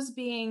who's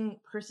being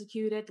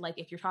persecuted, like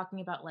if you're talking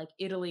about like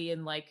Italy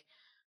and like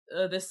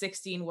the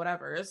 16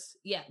 whatevers,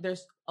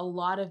 there's a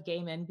lot of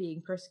gay men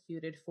being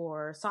persecuted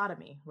for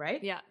sodomy,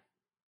 right?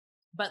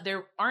 But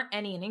there aren't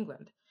any in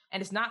England.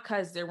 And it's not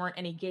because there weren't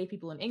any gay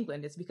people in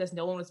England. It's because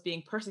no one was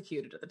being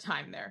persecuted at the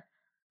time there.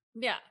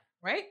 Yeah.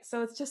 Right?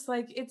 So it's just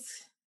like,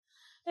 it's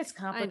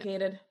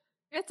complicated.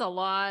 It's a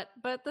lot.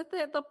 But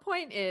the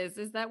point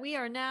is that we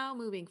are now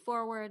moving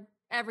forward.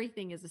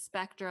 Everything is a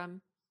spectrum.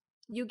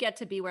 You get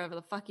to be wherever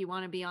the fuck you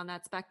want to be on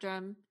that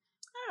spectrum.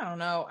 I don't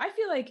know. I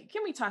feel like,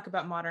 can we talk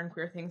about modern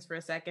queer things for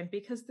a second?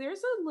 Because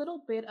there's a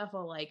little bit of a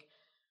like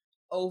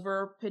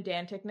over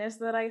pedanticness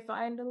that I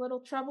find a little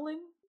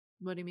troubling.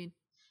 What do you mean?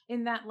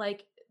 In that,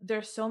 like,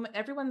 there's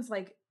everyone's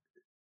like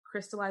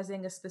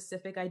crystallizing a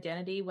specific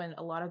identity when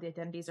a lot of the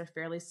identities are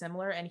fairly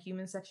similar, and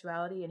human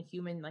sexuality and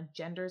human like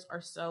genders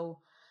are so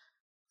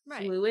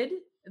fluid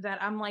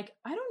that I'm like,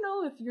 I don't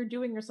know if you're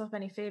doing yourself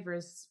any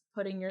favors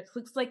putting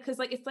looks like, because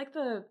like it's like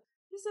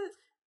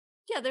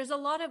there's a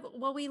lot of,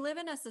 we live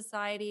in a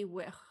society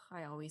where,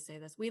 I always say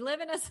this, we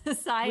live in a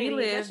society. We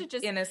live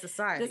in a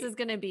society. This is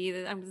going to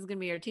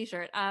be your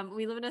t-shirt.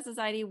 We live in a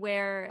society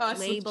where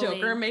labeling.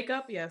 Joker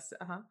makeup, yes.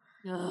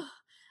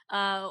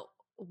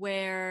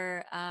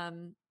 Where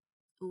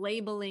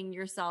labeling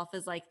yourself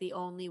is like the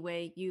only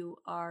way you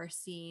are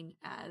seen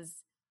as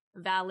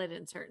valid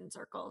in certain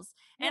circles.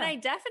 And I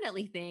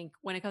definitely think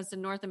when it comes to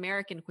North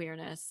American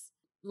queerness,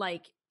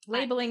 like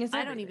labeling is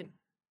everything. I don't even.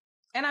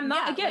 And I'm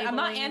not, I'm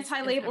not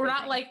anti-label. We're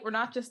not like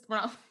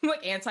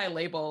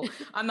anti-label.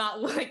 I'm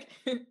not like,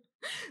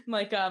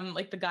 like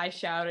the guy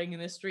shouting in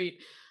the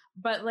street,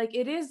 but like,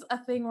 it is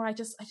a thing where I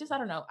just, I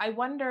don't know. I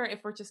wonder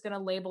if we're just going to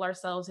label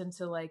ourselves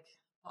into like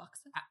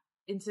boxes,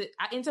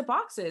 into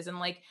boxes. And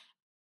like,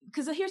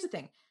 because here's the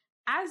thing,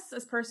 as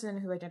a person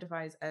who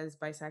identifies as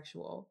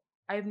bisexual,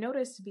 I've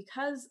noticed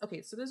because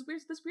so there's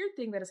this weird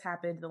thing that has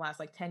happened in the last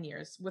like 10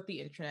 years with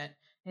the internet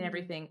and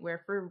everything,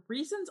 where for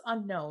reasons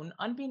unknown,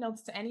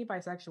 unbeknownst to any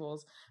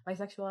bisexuals,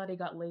 bisexuality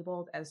got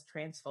labeled as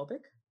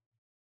transphobic.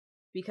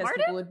 Because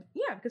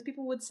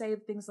people would say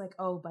things like,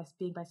 "Oh,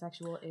 being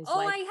bisexual is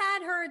like." I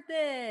had heard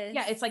this.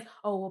 Yeah, it's like,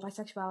 "Oh, well,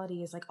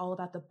 bisexuality is like all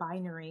about the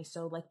binary."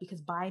 So, like, because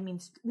bi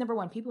means number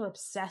one, people are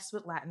obsessed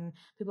with Latin.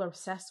 People are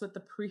obsessed with the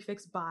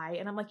prefix bi,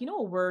 and I'm like,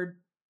 a word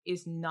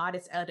is not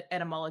its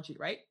etymology,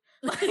 right?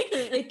 Like,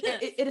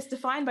 it is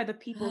defined by the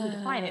people who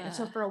define it. And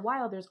so, for a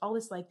while, there's all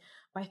this like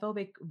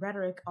biphobic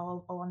rhetoric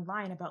all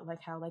online about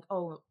like how like,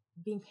 oh,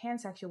 being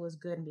pansexual is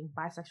good and being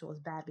bisexual is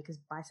bad because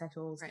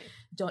bisexuals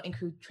don't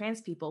include trans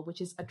people,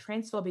 which is a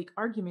transphobic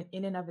argument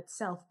in and of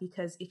itself.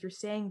 Because if you're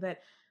saying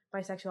that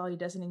bisexuality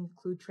doesn't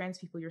include trans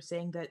people, you're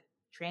saying that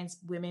trans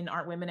women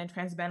aren't women and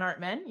trans men aren't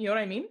men. You know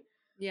what I mean?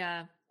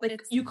 Yeah.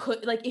 Like you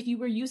could, like if you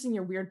were using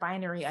your weird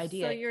binary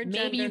idea, so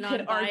maybe you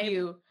could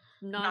argue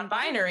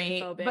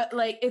non-binary, but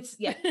like it's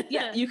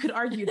you could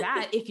argue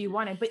that if you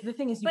wanted. But the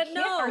thing is, you can't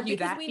argue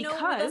that because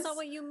that's not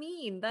what you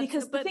mean.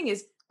 Because the thing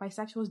is,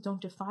 bisexuals don't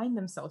define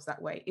themselves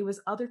that way. It was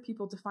other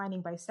people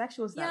defining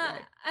bisexuals that way.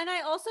 And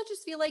I also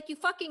just feel like you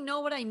fucking know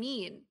what I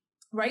mean.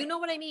 Right? You know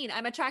what I mean?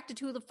 I'm attracted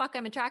to who the fuck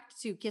I'm attracted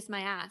to. Kiss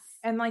my ass.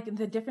 And like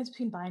the difference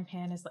between bi and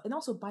pan is, and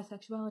also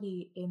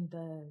bisexuality in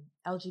the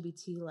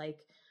LGBT like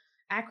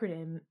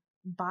acronym,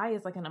 bi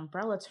is like an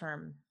umbrella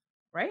term,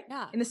 right?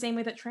 Yeah. In the same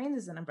way that trans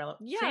is an umbrella.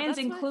 Yeah, trans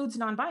includes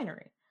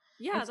non-binary.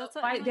 Yeah, so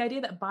the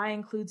idea that bi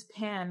includes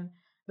pan,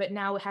 but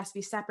now it has to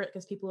be separate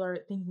because people are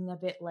thinking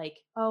of it like,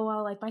 oh,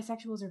 well, like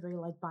bisexuals are very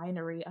like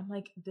binary. I'm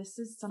like, this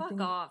is something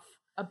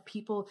of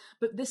people,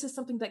 but this is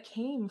something that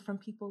came from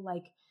people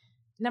like,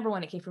 number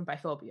one, it came from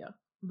biphobia,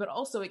 but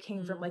also it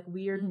came from like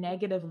weird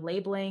negative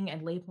labeling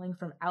and labeling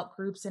from out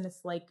groups. And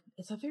it's like,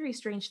 it's a very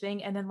strange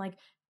thing. And then like,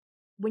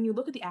 when you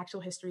look at the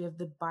actual history of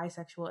the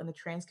bisexual and the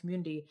trans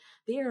community,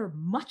 they are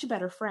much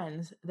better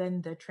friends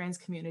than the trans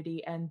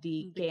community and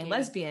the gay and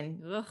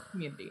lesbian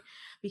community,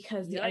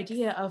 because the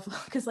idea of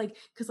because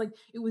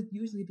it would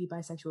usually be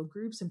bisexual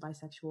groups and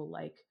bisexual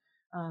like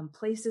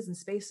places and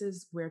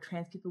spaces where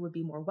trans people would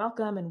be more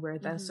welcome and where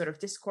that sort of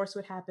discourse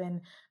would happen.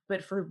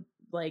 But for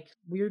like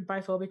weird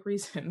biphobic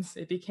reasons,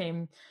 it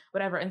became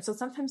whatever. And so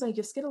sometimes I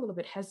just get a little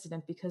bit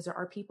hesitant because there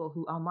are people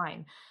who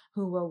online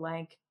who will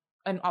like,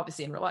 and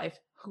obviously in real life,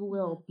 who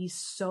will be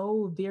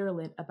so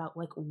virulent about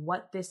like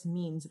what this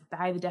means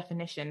by the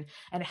definition,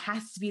 and it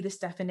has to be this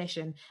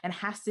definition and it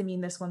has to mean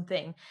this one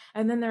thing.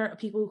 And then there are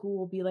people who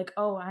will be like,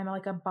 oh, I'm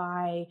like a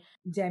bi,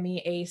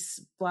 demi,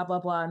 ace, blah, blah,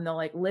 blah. And they'll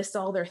like list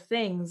all their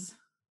things.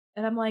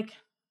 And I'm like,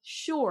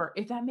 sure,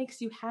 if that makes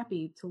you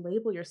happy to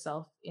label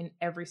yourself in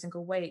every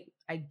single way,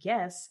 I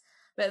guess.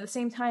 But at the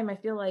same time, I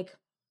feel like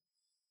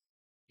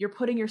you're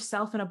putting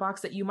yourself in a box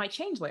that you might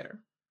change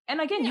later. And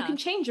again, you can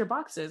change your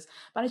boxes,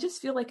 but I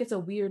just feel like it's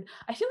weird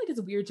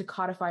to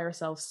codify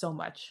ourselves so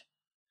much,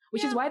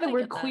 which is why the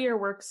word queer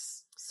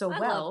works so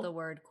well. I love the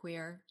word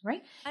queer.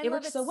 Right? It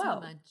works so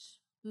well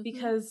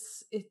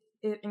because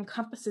it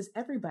encompasses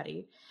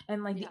everybody.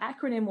 And like the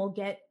acronym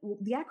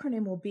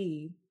will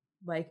be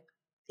like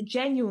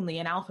genuinely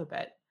an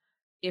alphabet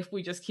if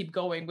we just keep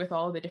going with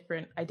all the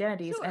different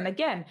identities. Sure. And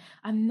again,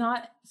 I'm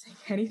not saying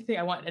anything.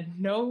 I want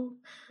no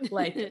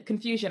like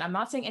confusion. I'm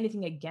not saying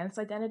anything against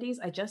identities.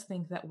 I just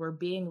think that we're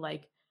being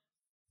like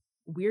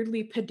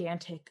weirdly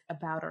pedantic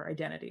about our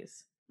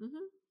identities.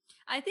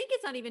 I think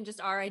it's not even just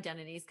our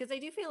identities, because I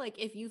do feel like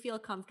if you feel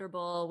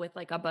comfortable with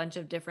like a bunch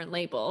of different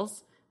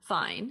labels,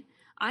 fine.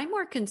 I'm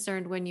more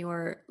concerned when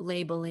you're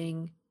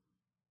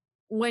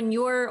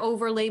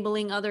over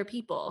labeling other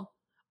people,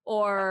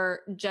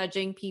 or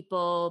judging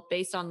people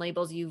based on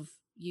labels you've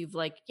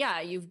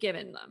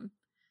given them.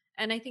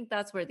 And I think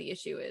that's where the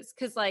issue is.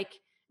 Cause like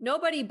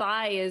nobody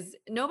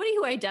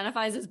who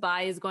identifies as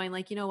bi is going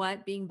like, you know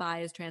what, being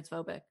bi is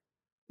transphobic.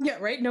 Yeah,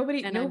 right.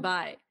 I'm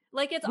bi.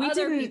 Like it's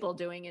other people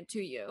doing it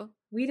to you.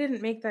 We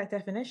didn't make that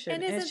definition.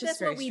 And isn't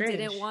this what we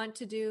didn't want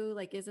to do?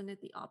 Like, isn't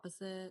it the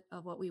opposite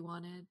of what we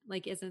wanted?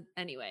 Like,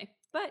 anyway,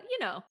 but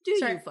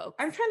you folks.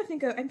 I'm trying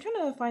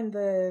to find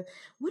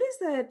what is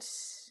that?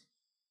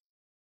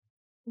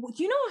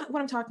 Do you know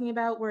what I'm talking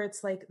about, where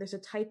it's like there's a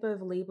type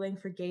of labeling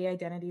for gay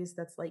identities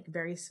that's like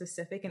very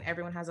specific and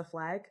everyone has a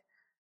flag?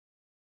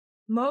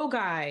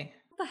 Mogai.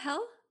 What the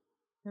hell?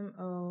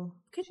 M-O.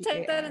 Could you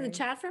type that in the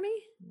chat for me?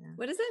 Yeah.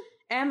 What is it?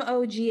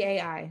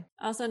 M-O-G-A-I.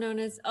 Also known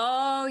as,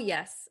 oh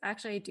yes.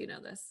 Actually, I do know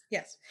this.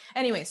 Yes.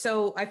 Anyway,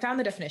 so I found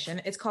the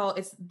definition. It's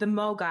the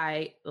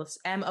Mogai,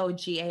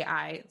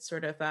 M-O-G-A-I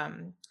sort of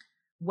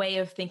way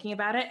of thinking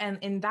about it. And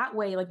in that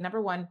way, like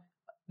number one,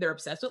 they're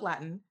obsessed with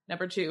Latin.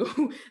 Number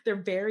two, they're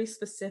very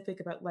specific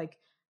about like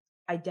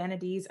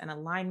identities and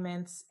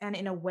alignments, and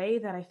in a way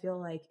that I feel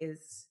like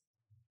is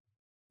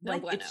no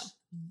like bueno.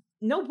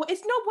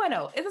 It's no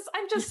bueno.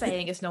 I'm just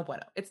saying it's no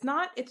bueno. It's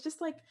not. It's just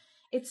like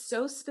it's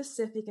so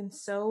specific and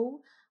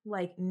so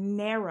like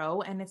narrow,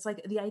 and it's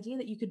like the idea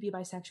that you could be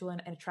bisexual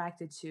and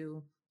attracted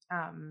to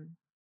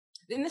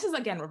and this is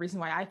again a reason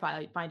why I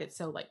find it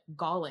so like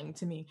galling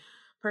to me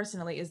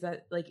personally, is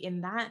that like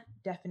in that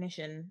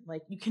definition,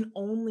 like you can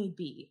only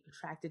be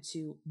attracted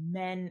to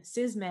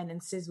cis men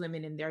and cis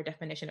women in their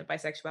definition of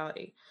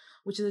bisexuality,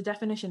 which is a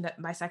definition that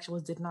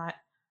bisexuals did not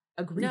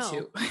agree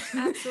to.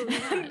 Absolutely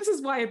not. This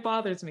is why it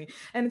bothers me.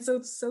 And so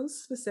it's so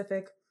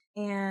specific,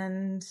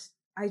 and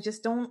I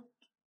just don't,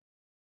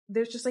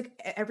 there's just like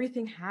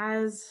everything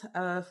has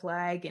a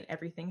flag and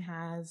everything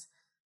has,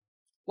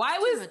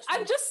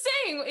 I'm just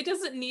saying it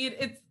doesn't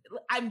need,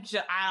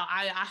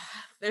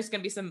 there's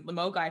gonna be some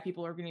limo guy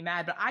people are gonna be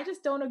mad, but I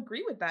just don't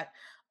agree with that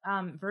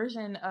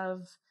version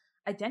of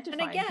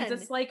identifying. And again,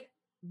 it's like,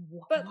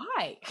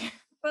 why?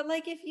 But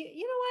like, if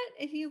you know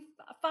what, if you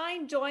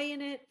find joy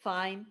in it,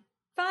 fine.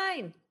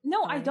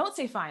 No, I don't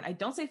say fine. I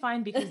don't say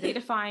fine because they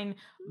define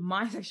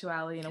my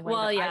sexuality in a way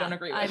that I don't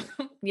agree with.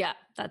 Yeah,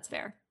 that's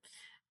fair.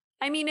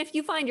 I mean, if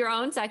you find your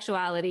own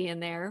sexuality in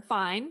there,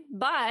 fine,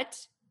 but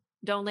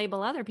don't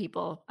label other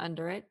people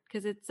under it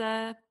because it's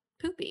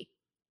poopy.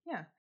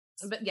 Yeah,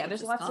 but yeah,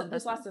 there's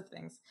lots of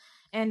things.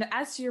 And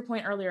as to your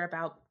point earlier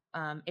about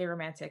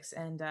aromantics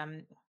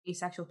and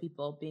asexual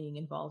people being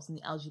involved in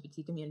the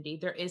LGBT community,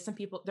 there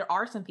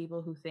are some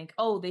people who think,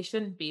 oh, they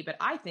shouldn't be, but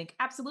I think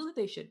absolutely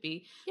they should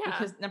be. Yeah.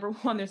 Because number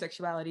one, their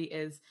sexuality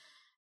is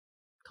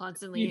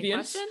constantly in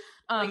question.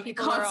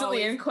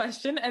 Constantly in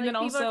question. And then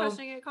also people are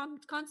questioning it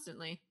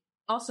constantly.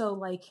 Also,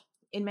 like,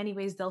 in many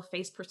ways, they'll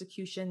face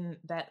persecution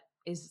that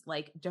is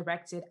like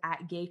directed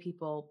at gay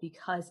people,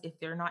 because if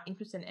they're not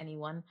interested in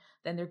anyone,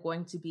 then they're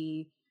going to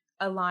be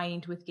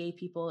aligned with gay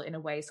people in a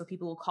way, so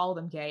people will call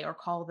them gay or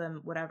call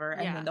them whatever,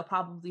 and then they'll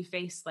probably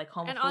face like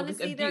homophobic and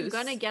honestly abuse. They're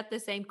gonna get the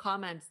same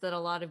comments that a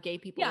lot of gay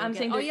people I'm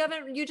saying,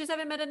 you just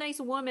haven't met a nice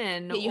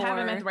woman, you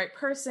haven't met the right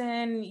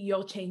person,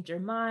 you'll change your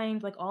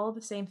mind, like all of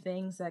the same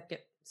things that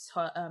get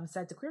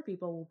said to queer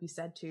people will be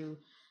said to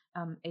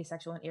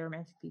asexual and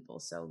aromantic people.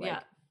 So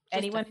like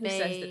anyone who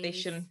says that they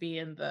shouldn't be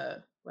in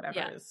the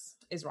whatever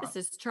is wrong. This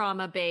is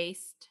trauma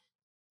based.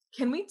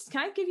 Can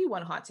I give you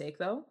one hot take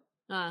though?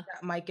 That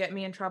might get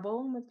me in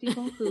trouble with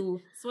people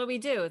who it's what we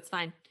do. It's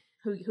fine.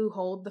 Who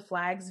hold the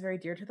flags very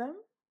dear to them.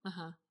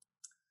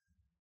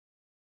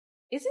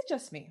 Is it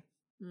just me?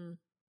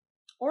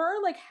 Or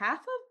are like half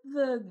of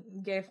the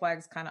gay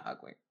flags kind of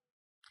ugly?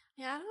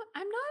 Yeah,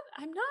 I'm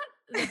not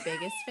the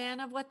biggest fan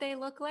of what they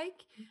look like.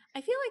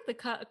 I feel like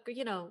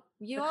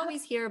you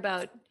always hear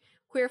about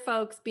queer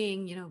folks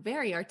being,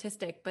 very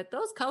artistic, but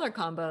those color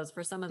combos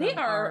for some of them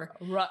are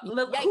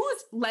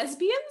who's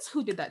lesbians?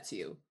 Who did that to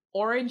you?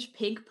 Orange,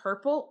 pink,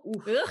 purple.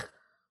 Ugh.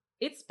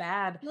 It's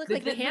bad. You look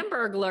like the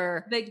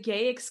Hamburglar. The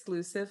gay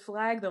exclusive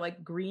flag, the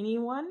like greeny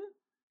one.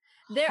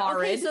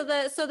 Okay, so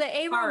the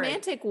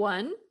aromantic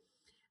one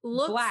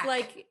looks black,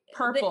 like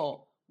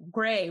purple,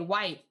 gray,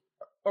 white,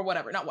 or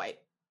whatever. Not white,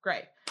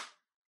 gray.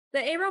 The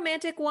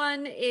aromantic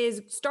one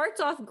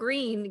starts off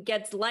green,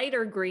 gets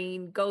lighter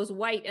green, goes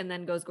white, and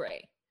then goes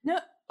gray. No.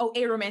 Oh,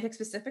 aromantic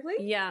specifically?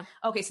 Yeah.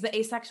 Okay, so the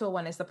asexual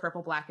one is the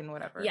purple, black, and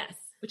whatever. Yes.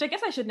 Which I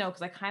guess I should know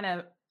because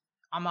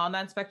I'm on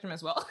that spectrum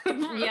as well.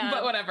 Yeah.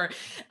 But whatever.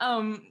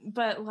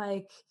 But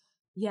like,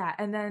 yeah.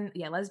 And then,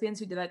 lesbians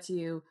who did that to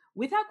you,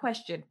 without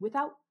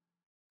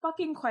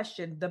fucking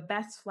question, the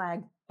best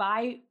flag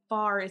by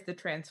far is the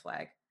trans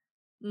flag.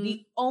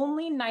 The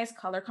only nice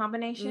color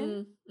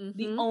combination,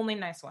 the only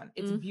nice one.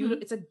 It's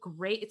beautiful.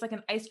 It's like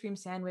an ice cream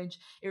sandwich.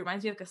 It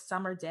reminds me of like a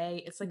summer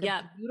day. It's like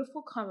a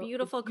beautiful combo.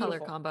 Beautiful color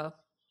combo.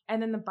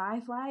 And then the bi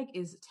flag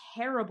is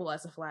terrible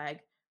as a flag,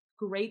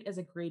 great as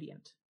a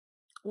gradient.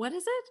 What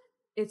is it?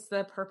 It's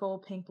the purple,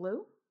 pink,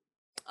 blue.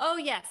 Oh,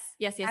 yes.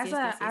 Yes. As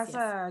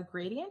a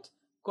gradient,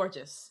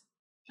 gorgeous.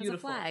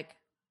 Beautiful. As a flag.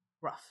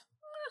 Rough.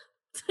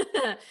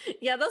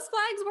 Yeah, those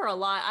flags were a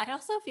lot. I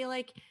also feel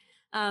like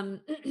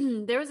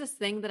there was this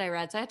thing that I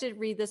read. So I had to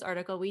read this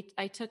article.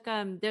 I took,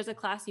 there's a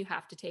class you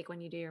have to take when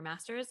you do your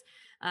master's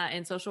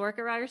in social work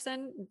at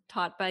Ryerson,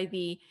 taught by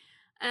the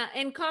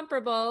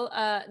incomparable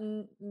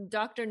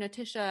Dr.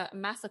 Natisha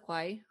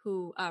Massaquoi,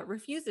 who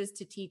refuses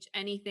to teach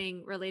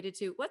anything related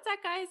to, what's that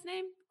guy's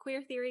name?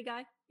 Queer theory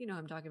guy? You know who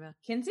I'm talking about.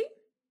 Kinsey?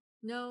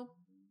 No.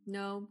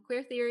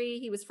 Queer theory.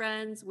 He was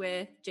friends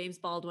with James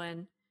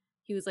Baldwin.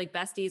 He was like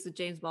besties with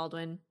James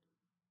Baldwin.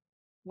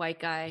 White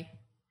guy.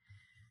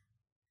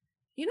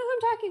 You know who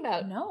I'm talking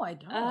about? No, I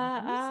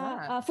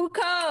don't.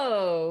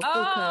 Foucault.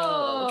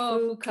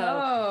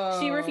 Foucault.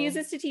 She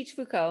refuses to teach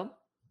Foucault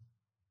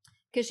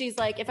because she's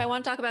like, if I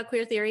want to talk about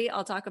queer theory,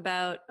 I'll talk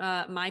about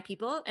my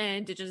people and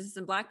Indigenous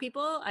and Black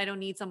people. I don't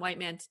need some white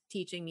man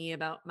teaching me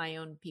about my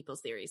own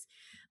people's theories.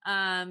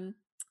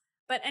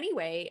 But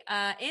anyway,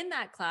 in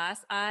that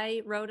class,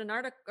 I wrote an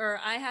article, or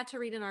I had to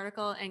read an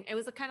article, and it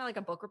was kind of like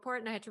a book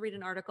report, and I had to read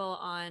an article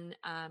on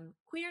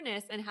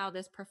queerness and how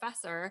this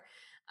professor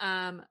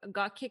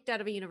got kicked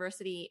out of a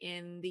university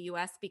in the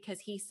US because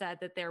he said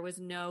that there was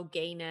no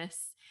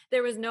gayness,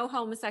 there was no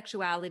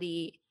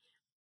homosexuality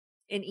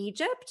in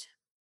Egypt,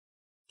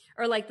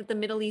 or like that the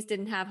Middle East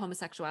didn't have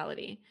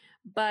homosexuality.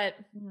 But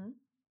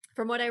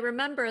From what I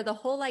remember, the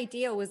whole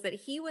idea was that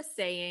he was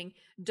saying,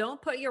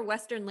 don't put your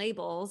Western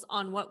labels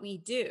on what we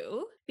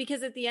do,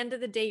 because at the end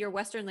of the day, your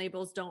Western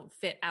labels don't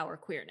fit our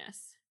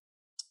queerness.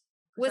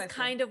 Was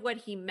kind of what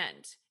he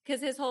meant.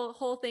 Because his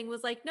whole thing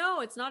was like, no,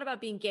 it's not about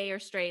being gay or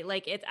straight.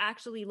 Like, it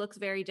actually looks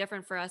very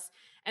different for us.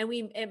 And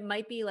it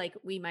might be like,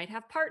 we might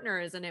have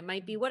partners and it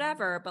might be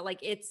whatever, but like,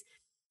 it's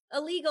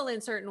illegal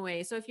in certain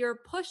ways. So if you're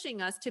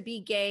pushing us to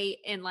be gay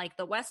in like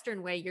the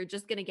Western way, you're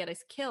just going to get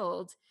us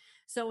killed.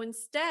 So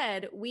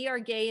instead, we are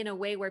gay in a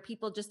way where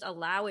people just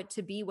allow it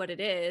to be what it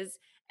is,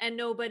 and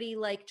nobody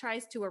like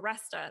tries to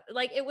arrest us.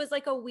 Like, it was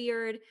like a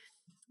weird,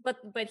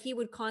 but he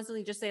would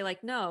constantly just say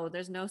like, no,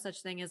 there's no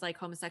such thing as like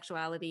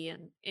homosexuality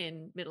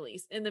in the Middle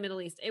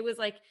East. It was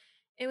like,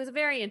 it was a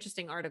very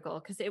interesting article,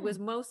 because it was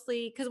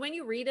mostly, because when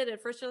you read it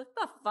at first, you're like,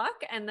 the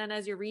fuck? And then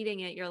as you're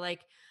reading it, you're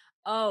like,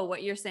 oh,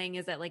 what you're saying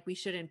is that like we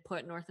shouldn't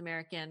put North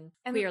American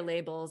queer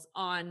labels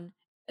on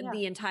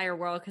the entire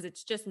world, because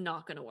it's just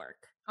not going to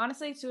work.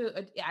 Honestly,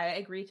 I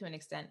agree to an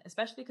extent,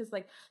 especially because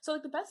like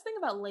the best thing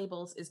about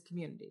labels is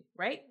community,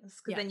 right?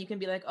 Because then you can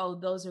be like, oh,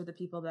 those are the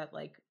people that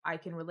like I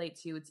can relate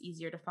to. It's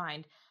easier to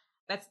find.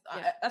 That's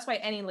why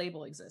any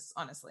label exists,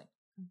 honestly.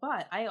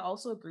 But I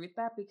also agree with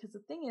that, because the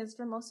thing is,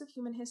 for most of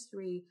human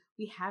history,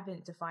 we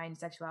haven't defined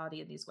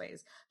sexuality in these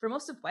ways. For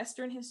most of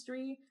Western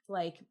history,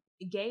 like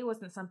gay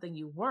wasn't something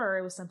you were;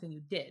 it was something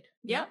you did.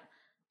 Yeah,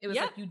 it was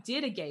like you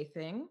did a gay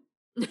thing,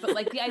 but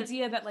like the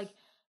idea that like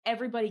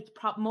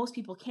most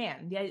people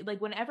can, like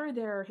whenever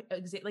they're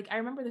like, I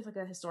remember there's like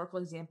a historical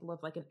example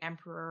of like an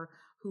emperor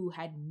who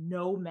had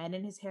no men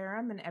in his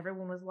harem, and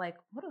everyone was like,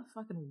 what a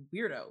fucking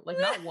weirdo, like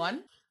not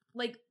one.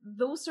 Like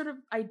those sort of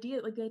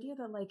idea, like the idea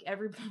that like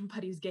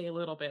everybody's gay a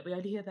little bit, the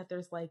idea that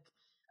there's like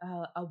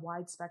a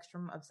wide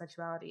spectrum of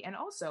sexuality. And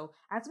also,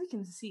 as we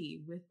can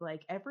see with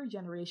like every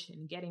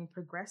generation getting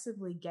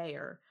progressively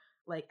gayer,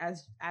 like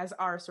as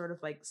our sort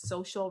of like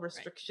social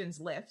restrictions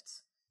lift,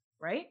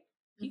 right?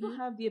 People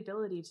have the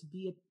ability to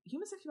be,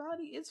 human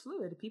sexuality is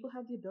fluid. People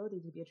have the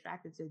ability to be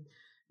attracted to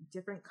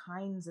different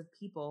kinds of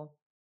people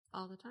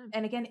all the time.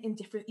 And again,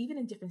 even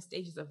in different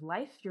stages of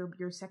life,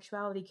 your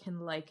sexuality can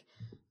like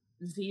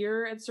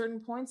veer at certain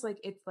points.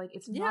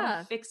 It's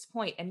not a fixed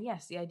point. And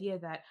yes, the idea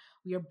that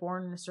we are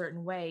born in a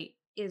certain way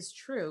is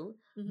true,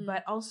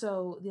 but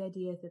also the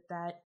idea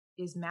that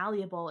is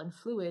malleable and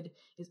fluid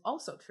is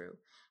also true.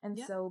 And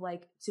so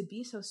like to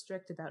be so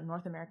strict about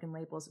North American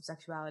labels of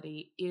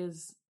sexuality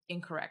is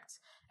incorrect.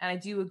 And I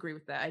do agree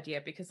with that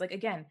idea, because like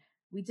again,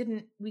 we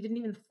didn't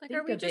even think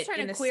are we just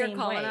trying to queer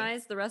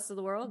colonize the rest of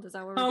the world? Is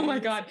that what we're doing? Oh my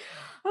god,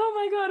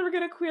 we're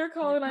gonna queer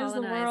colonize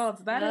the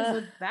world.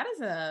 That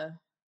is a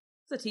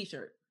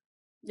t-shirt.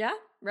 Yeah,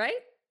 right.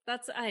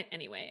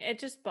 Anyway,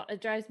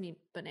 it drives me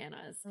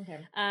bananas. Okay.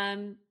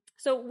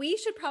 So we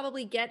should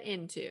probably get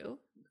into.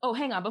 Oh,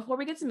 hang on, before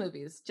we get to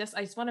movies,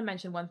 I just want to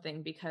mention one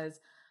thing, because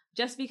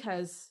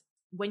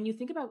when you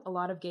think about a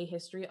lot of gay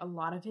history, a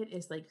lot of it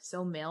is like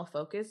so male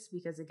focused,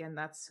 because again,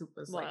 that's who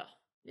was like,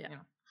 you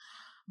know.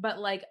 But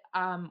like,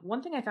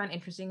 one thing I found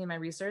interesting in my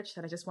research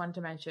that I just wanted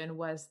to mention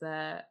was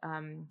the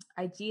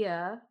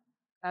idea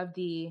of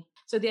the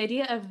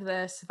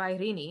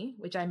Svairini,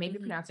 which I may be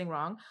pronouncing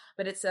wrong,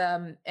 but it's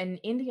an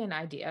Indian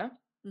idea,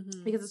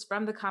 because it's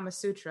from the Kama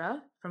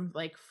Sutra from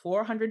like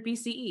 400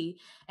 BCE,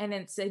 and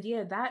it's the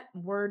idea that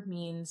word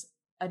means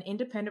an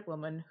independent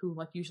woman who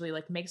like usually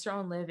like makes her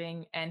own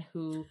living and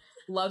who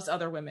loves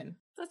other women.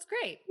 That's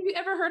great. Have you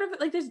ever heard of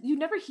it? Like you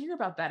never hear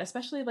about that,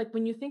 especially like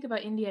when you think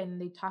about India and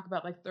they talk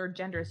about like third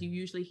genders, you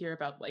usually hear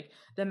about like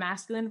the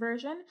masculine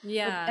version.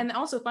 Yeah. And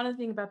also funny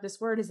thing about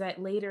this word is that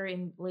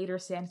in later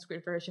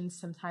Sanskrit versions,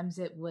 sometimes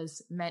it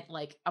was meant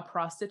like a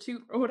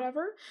prostitute or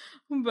whatever.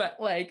 But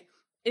like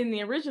in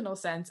the original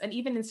sense, and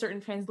even in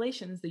certain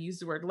translations, they use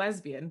the word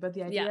lesbian. But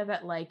the idea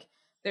that like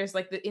there's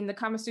like in the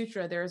Kama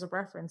Sutra, there is a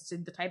reference to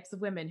the types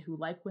of women who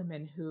like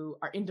women who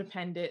are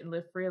independent and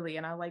live freely.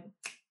 And I'm like,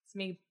 it's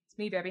me,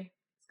 baby.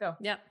 Go.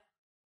 Yep.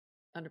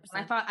 100%.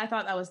 I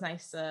thought that was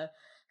nice,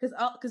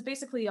 because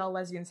basically all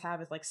lesbians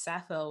have is like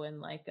Sappho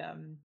and like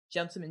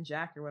Gentleman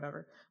Jack or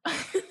whatever.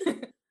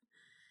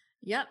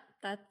 Yep,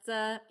 that's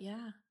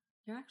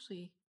you're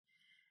actually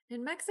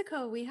in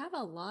Mexico. We have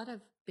a lot of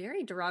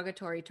very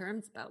derogatory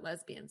terms about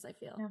lesbians, I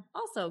feel.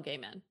 Also gay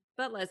men,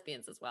 but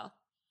lesbians as well.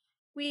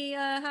 We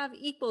have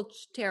equal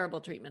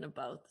terrible treatment of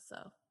both,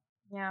 so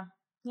a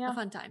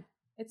fun time.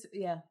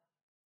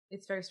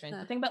 It's very strange.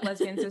 The thing about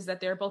lesbians is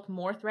that they're both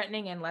more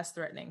threatening and less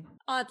threatening.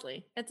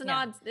 Oddly, it's an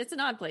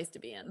odd place to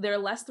be in. They're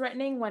less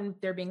threatening when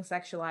they're being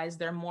sexualized.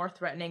 They're more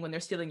threatening when they're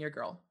stealing your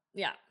girl.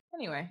 Yeah.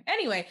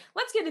 Anyway,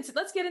 let's get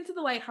into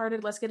the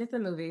lighthearted. Let's get into the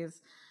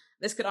movies.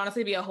 This could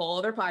honestly be a whole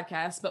other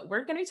podcast, but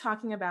we're going to be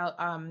talking about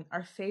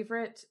our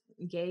favorite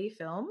gay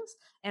films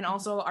and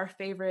also our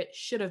favorite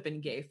should have been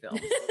gay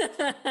films.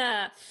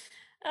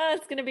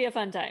 It's going to be a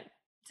fun time.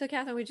 So,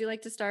 Catherine, would you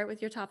like to start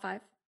with your top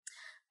 5?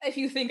 If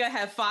you think I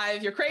have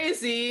 5, you're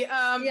crazy.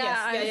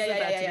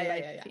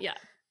 Yeah.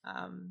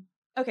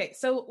 Okay,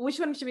 so which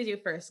one should we do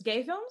first?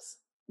 Gay films?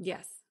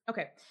 Yes.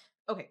 Okay.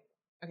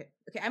 Okay.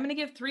 I'm gonna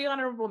give 3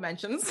 honorable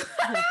mentions.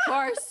 Of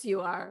course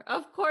you are.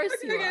 Of course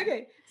you are.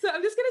 Okay. So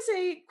I'm just gonna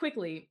say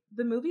quickly: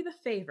 the movie The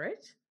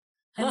Favorite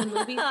and the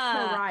movie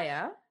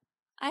Pariah.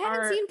 I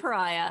haven't seen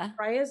Pariah.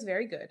 Pariah is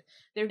very good.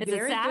 They're Is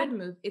very it sad? good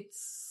movies.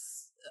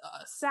 It's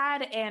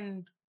sad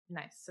and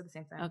nice at the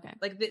same time. Okay.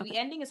 Like the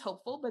ending is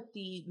hopeful, but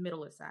the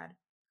middle is sad.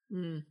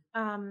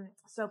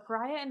 So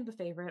Pariah and The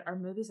Favorite are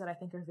movies that I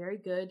think are very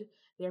good.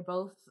 They're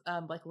both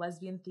like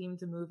lesbian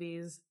themed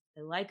movies.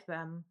 I like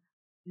them.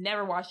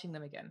 Never watching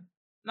them again. I'm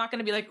not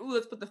gonna be like, ooh,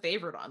 let's put The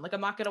Favorite on. Like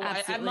I'm not gonna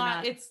watch. I'm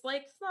not. It's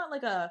not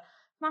like a.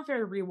 Not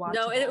very rewatchable.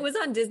 No, it was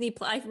on Disney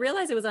Plus. I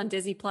realized it was on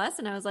Disney Plus,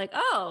 and I was like,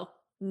 oh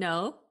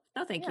no,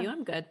 thank you.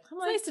 I'm good. It's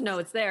nice to know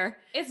it's there.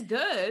 It's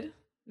good.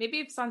 Maybe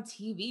it's on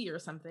TV or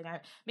something.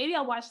 Maybe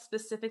I'll watch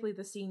specifically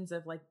the scenes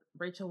of like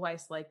Rachel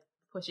Weisz like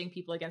pushing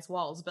people against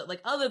walls, but like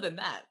other than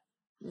that,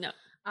 no.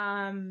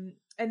 And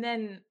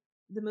then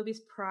the movies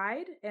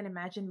Pride and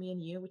Imagine Me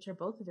and You, which are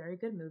both very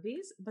good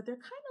movies, but they're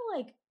kind of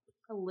like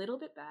a little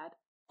bit bad.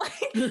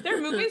 Like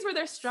they're movies where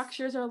their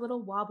structures are a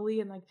little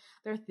wobbly and like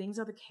there are things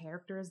of the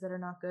characters that are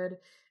not good,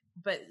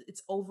 but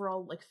it's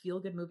overall like feel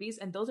good movies,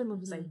 and those are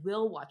movies I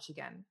will watch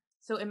again.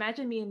 So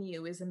Imagine Me and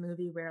You is a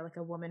movie where like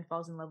a woman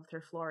falls in love with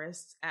her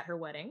florist at her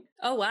wedding.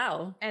 Oh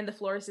wow! And the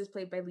florist is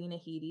played by Lena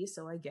Headey,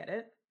 so I get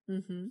it.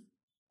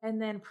 And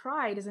then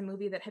Pride is a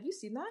movie that, have you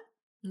seen that?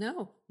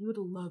 No. You would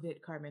love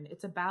it, Carmen.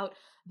 It's about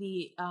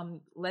the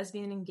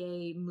lesbian and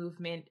gay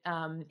movement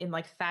in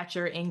like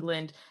Thatcher,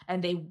 England.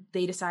 And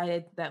they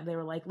decided that they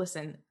were like,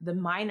 listen, the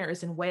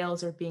minors in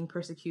Wales are being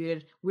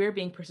persecuted. We're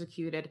being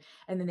persecuted.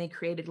 And then they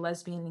created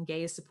Lesbian and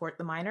Gays Support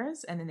the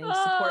Minors. And then they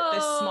support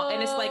this small,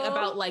 and it's like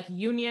about like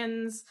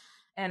unions.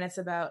 And it's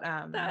about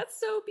that's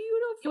so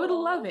beautiful. You would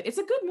love it. It's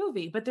a good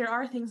movie, but there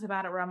are things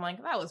about it where I'm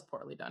like, that was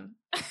poorly done.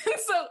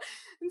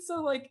 and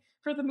so like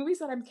for the movies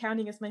that I'm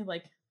counting as my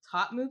like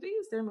top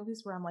movies, there are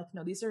movies where I'm like,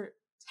 no, these are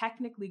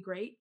technically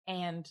great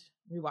and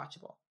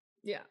rewatchable.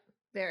 Yeah,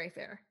 very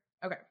fair.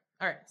 Okay.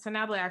 All right. So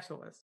now the actual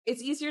list.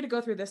 It's easier to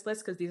go through this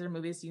list because these are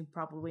movies you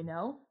probably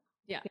know.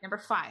 Yeah. Okay, number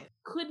 5.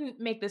 Couldn't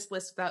make this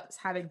list without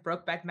having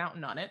Brokeback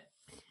Mountain on it.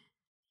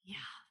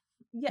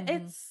 Yeah,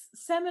 it's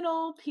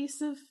seminal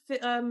piece of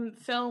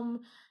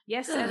film.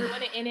 Yes,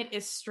 everyone in it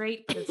is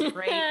straight, but it's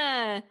great.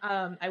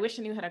 I Wish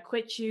I Knew How to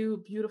Quit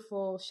You.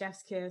 Beautiful.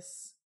 Chef's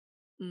Kiss.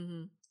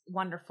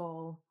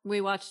 Wonderful.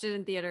 We watched it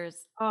in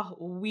theaters. Oh,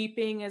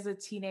 weeping as a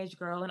teenage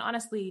girl. And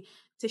honestly,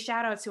 to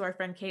shout out to our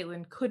friend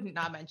Caitlin, couldn't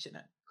not mention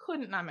it.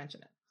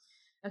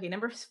 Okay,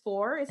 number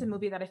 4 is a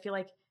movie that I feel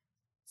like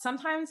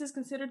sometimes is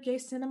considered gay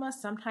cinema,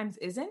 sometimes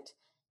isn't.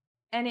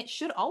 And it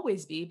should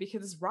always be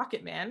because it's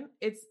Rocket Man.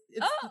 It's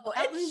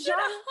Elton John.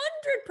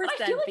 100%.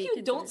 I feel like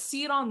you don't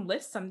see it on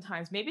lists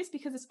sometimes. Maybe it's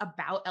because it's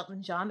about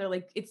Elton John. They're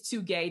like, it's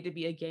too gay to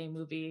be a gay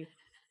movie.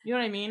 You know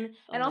what I mean?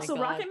 And also,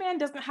 Rocket Man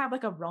doesn't have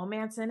like a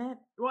romance in it.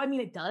 Well, I mean,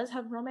 it does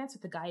have romance,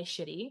 but the guy is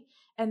shitty.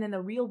 And then the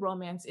real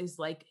romance is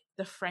like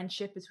the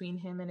friendship between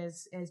him and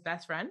his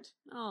best friend,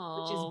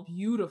 which is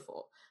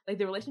beautiful. Like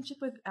the relationship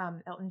with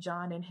Elton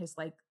John and his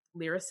like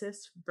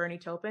lyricist Bernie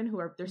Taupin, who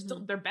are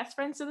they're best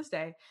friends to this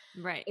day.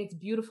 Right. It's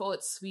beautiful,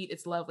 it's sweet,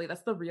 it's lovely.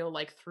 That's the real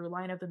like through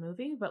line of the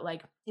movie, but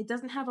like it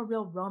doesn't have a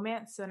real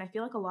romance, and I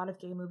feel like a lot of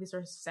gay movies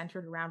are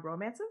centered around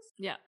romances.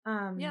 Yeah.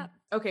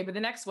 Okay, but the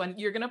next one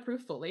you're gonna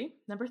approve fully.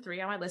 Number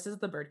 3 on my list is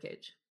The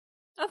Birdcage.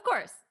 Of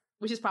course.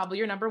 Which is probably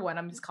your number 1.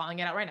 I'm just calling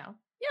it out right now.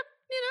 Yep.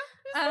 You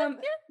know.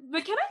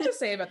 But can I just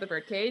say about The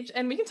Birdcage,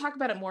 and we can talk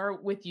about it more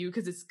with you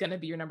because it's gonna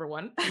be your number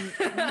 1.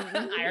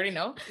 I already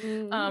know.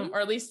 Or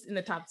at least in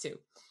the top 2.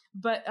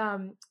 But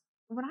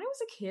when I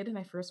was a kid and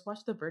I first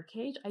watched The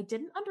Birdcage, I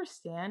didn't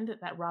understand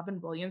that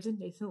Robin Williams and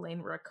Nathan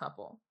Lane were a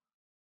couple.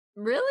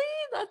 Really?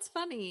 That's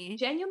funny.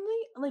 Genuinely,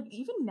 like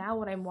even now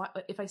when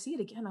if I see it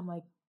again, I'm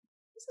like,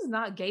 this is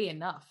not gay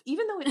enough.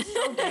 Even though it's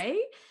so gay,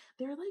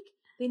 they're like,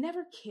 they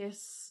never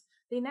kiss.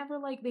 They never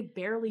like, they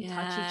barely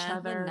touch each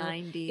other. The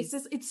 90s.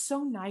 It's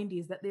so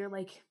 90s that they're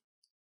like,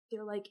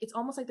 it's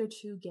almost like they're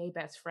 2 gay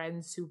best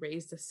friends who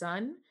raised a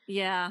son.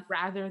 Yeah.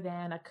 Rather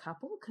than a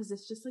couple, because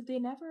it's just like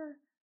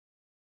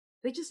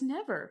they just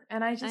never.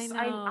 And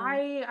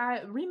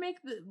I remake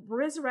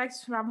resurrect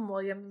Robin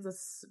Williams.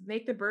 Let's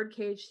make The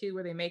Birdcage 2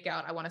 where they make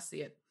out. I want to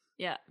see it.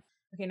 Yeah.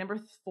 Okay, number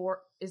 4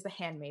 is The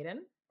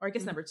Handmaiden. Or I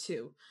guess number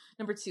 2.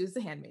 Number 2 is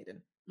The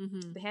Handmaiden.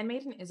 The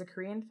Handmaiden is a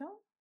Korean film.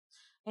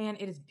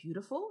 And it is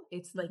beautiful.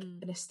 It's like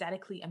an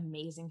aesthetically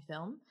amazing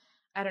film.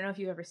 I don't know if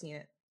you've ever seen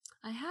it.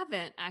 I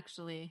haven't,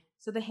 actually.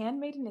 So The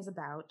Handmaiden is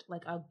about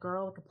like a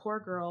girl, like a poor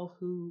girl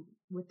who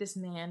with this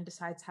man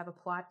decides to have a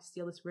plot to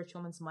steal this rich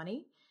woman's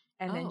money.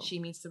 And then she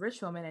meets the rich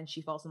woman and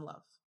she falls in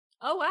love.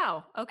 Oh,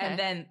 wow. Okay. And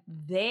then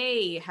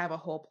they have a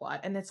whole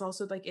plot. And it's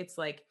also like, it's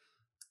like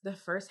the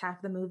first half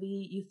of the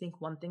movie, you think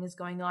one thing is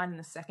going on. In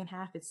the second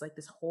half, it's like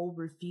this whole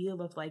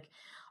reveal of like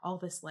all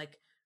this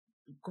like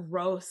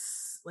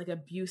gross, like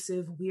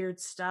abusive, weird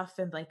stuff.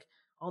 And like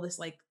all this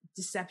like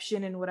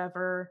deception and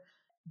whatever.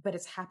 But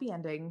it's happy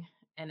ending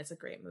and it's a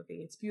great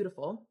movie. It's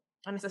beautiful.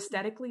 And it's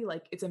aesthetically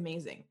like, it's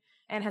amazing.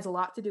 And it has a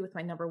lot to do with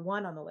my number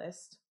 1 on the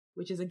list.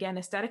 which is again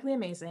aesthetically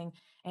amazing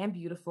and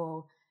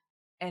beautiful,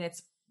 and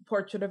it's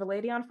Portrait of a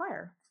Lady on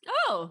Fire.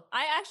 Oh,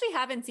 I actually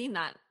haven't seen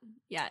that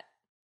yet.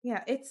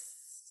 Yeah,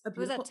 it's a It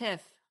was beautiful. at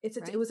TIFF.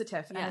 It was a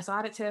TIFF, and Yeah. I saw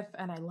it at TIFF,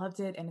 and I loved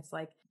it. And it's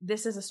like,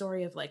 this is a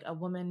story of like a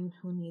woman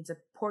who needs a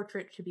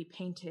portrait to be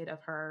painted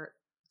of her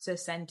to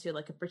send to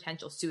like a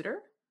potential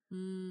suitor,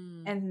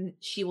 and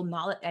she will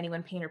not let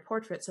anyone paint her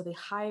portrait. So they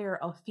hire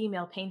a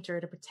female painter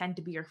to pretend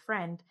to be her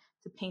friend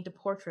to paint a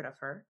portrait of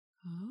her.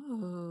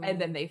 Oh. And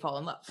then they fall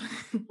in love.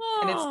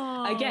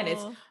 And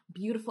it's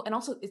beautiful. And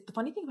also, the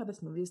funny thing about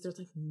this movie is there's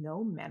like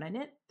no men in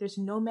it. There's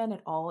no men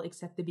at all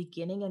except the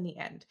beginning and the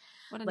end.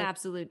 What an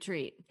absolute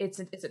treat. It's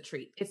a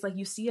treat. It's like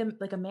you see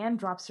a man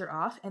drops her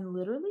off, and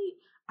literally,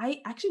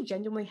 I actually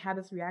genuinely had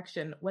this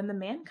reaction when the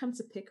man comes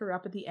to pick her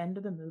up at the end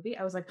of the movie.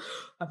 I was like,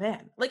 a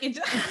man. Like,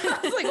 I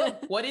was like, oh,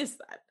 what is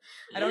that?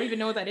 I don't even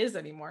know what that is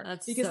anymore.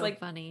 That's because so like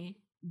funny.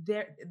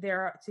 They're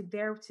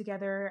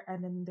together,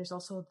 and then there's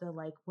also the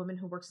like woman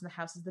who works in the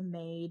house as the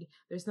maid.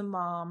 There's the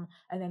mom,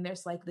 and then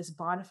there's like this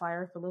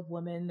bonfire full of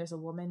women. There's a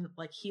woman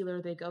like healer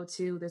they go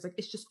to. There's like,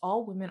 it's just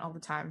all women all the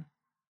time.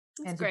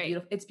 That's great.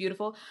 It's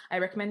beautiful. I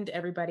recommend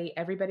everybody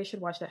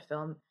should watch that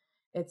film.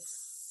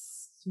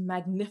 It's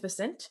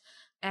magnificent,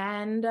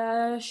 and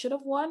should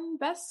have won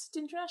Best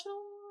International.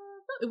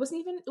 It wasn't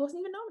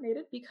even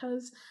nominated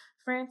because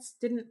France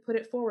didn't put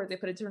it forward. They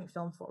put a different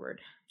film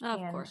forward.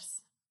 Of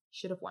course.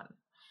 Should have won.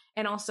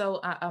 And also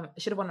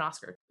should have won an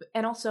Oscar.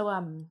 And also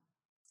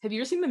have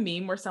you ever seen the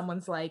meme where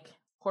someone's like,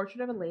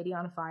 Portrait of a Lady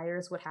on Fire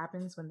is what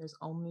happens when there's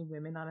only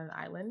women on an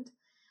island,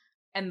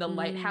 and The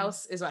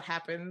Lighthouse is what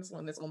happens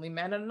when there's only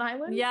men on an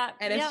island? Yeah.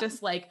 And it's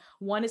just like,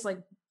 one is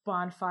like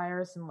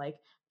bonfires and like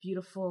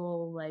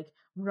beautiful like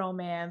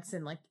romance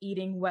and like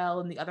eating well,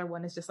 and the other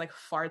one is just like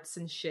farts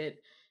and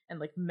shit and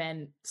like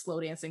men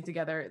slow dancing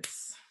together.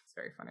 It's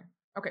very funny.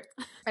 Okay,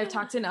 I've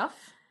talked enough.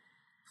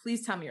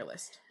 Please tell me your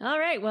list. All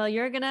right. Well,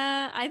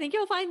 I think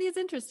you'll find these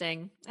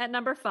interesting. At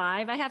number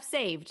 5, I have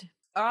Saved.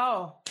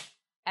 Oh,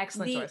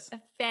 excellent choice.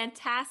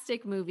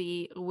 Fantastic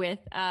movie with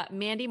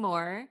Mandy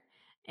Moore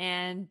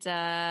and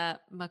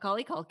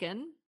Macaulay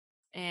Culkin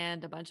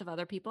and a bunch of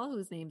other people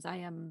whose names I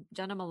am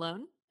Jenna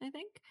Malone, I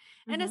think.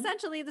 Mm-hmm. And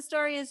essentially the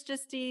story is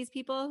just these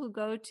people who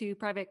go to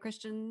private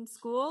Christian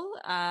school,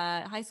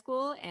 high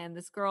school, and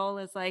this girl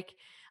is like,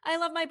 I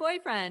love my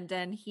boyfriend,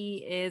 and he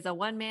is a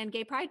one-man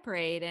gay pride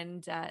parade,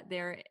 and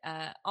they're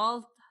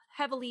all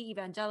heavily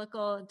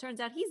evangelical. It turns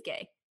out he's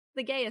gay,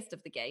 the gayest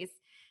of the gays.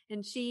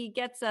 And she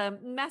gets a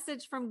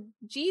message from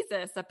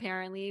Jesus,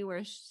 apparently,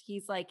 where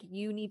he's like,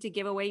 you need to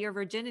give away your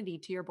virginity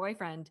to your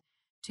boyfriend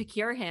to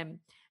cure him.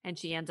 And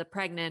she ends up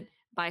pregnant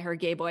by her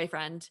gay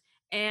boyfriend.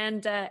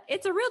 And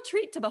it's a real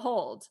treat to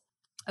behold.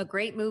 A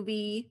great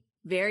movie,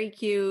 very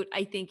cute.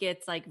 I think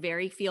it's like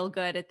very feel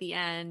good at the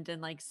end and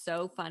like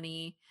so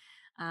funny.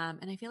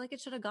 And I feel like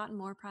it should have gotten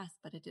more press,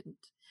 but it didn't.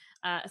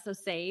 So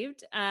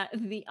Saved.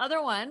 The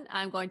other one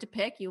I'm going to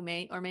pick, you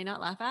may or may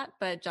not laugh at,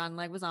 but John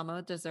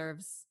Leguizamo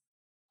deserves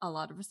a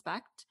lot of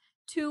respect.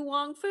 To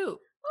Wong Fu.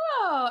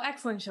 Oh,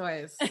 excellent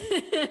choice.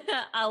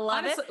 I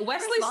love it.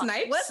 Wesley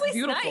Snipes,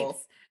 beautiful.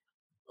 Snipes.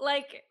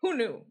 Like, who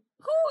knew?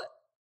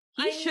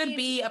 He should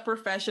be a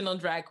professional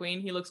drag queen.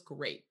 He looks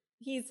great.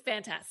 He's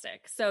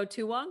fantastic. So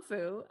To Wong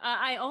Fu,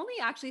 I only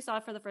actually saw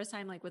it for the first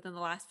time like within the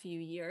last few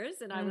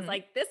years, and I was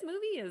like, this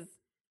movie is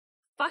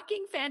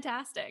fucking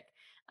fantastic.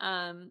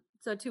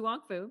 So To Wong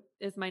Fu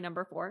is my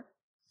number 4.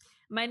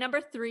 My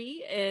number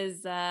 3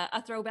 is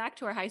a throwback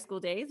to our high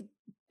school days,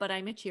 But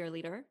I'm a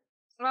Cheerleader.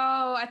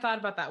 Oh, I thought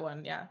about that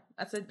one. Yeah,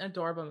 that's an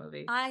adorable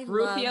movie.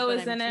 Rufio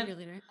is in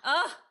it.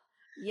 Oh,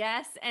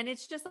 yes, and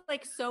it's just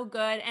like so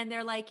good. And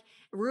they're like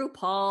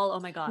RuPaul. Oh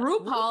my god,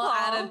 RuPaul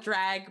out of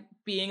drag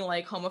being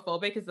like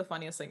homophobic is the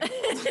funniest thing.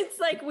 It's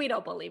like we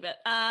don't believe it.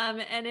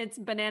 And it's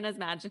bananas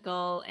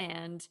magical,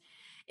 and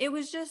it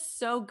was just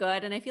so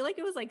good. And I feel like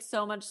it was like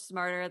so much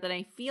smarter than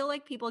I feel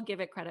like people give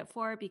it credit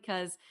for,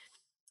 because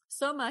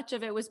so much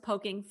of it was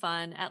poking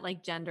fun at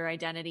like gender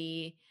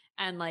identity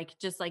and like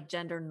just like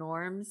gender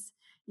norms,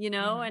 you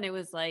know? And it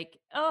was like,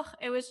 oh,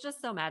 it was just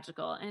so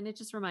magical. And it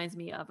just reminds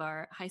me of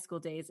our high school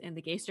days in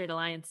the Gay Straight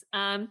Alliance.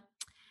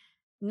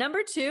 Number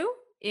 2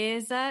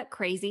 is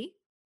Crazy.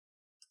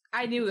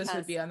 I knew this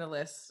would be on the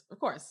list. Of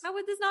course. How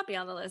would this not be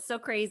on the list? So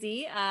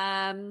Crazy.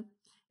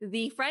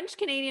 The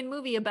French-Canadian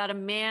movie about a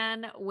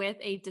man with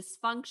a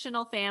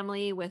dysfunctional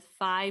family with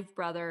 5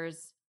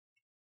 brothers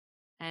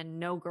and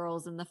no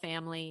girls in the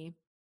family.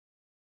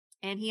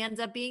 And he ends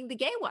up being the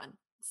gay one.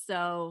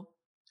 So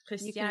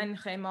Christian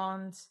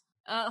Raymond.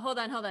 Hold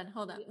on.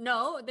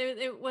 No,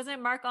 it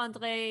wasn't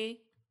Marc-André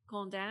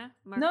Condin.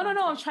 No.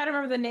 I'm trying to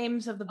remember the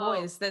names of the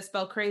boys that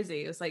spell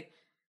crazy. It was like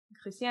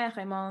Christian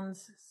Raymond,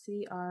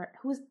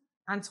 who's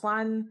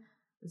Antoine,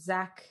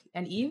 Zach,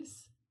 and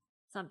Yves?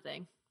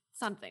 Something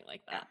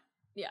like that.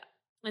 Yeah.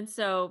 And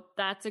so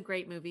that's a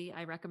great movie.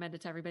 I recommend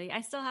it to everybody.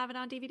 I still have it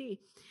on DVD.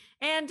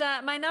 And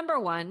my number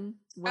one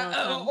will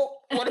come.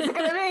 What is it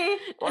going to be?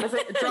 What is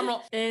it? Drum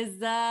roll. Is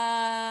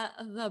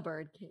The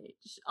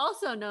Birdcage,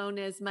 also known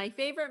as my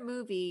favorite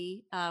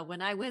movie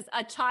when I was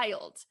a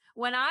child.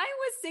 When I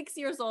was 6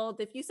 years old,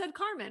 if you said,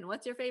 Carmen,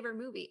 what's your favorite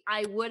movie?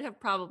 I would have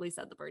probably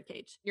said The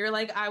Birdcage. You're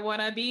like, I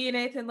want to be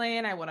Nathan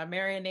Lane. I want to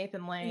marry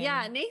Nathan Lane.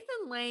 Yeah,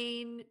 Nathan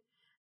Lane.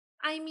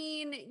 I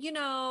mean, you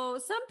know,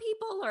 some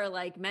people are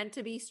like meant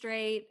to be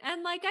straight.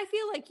 And like, I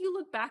feel like you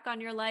look back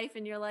on your life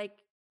and you're like,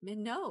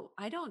 no,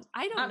 I don't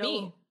Not know.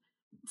 me.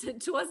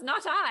 Twas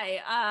not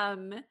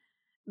I.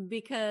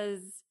 Because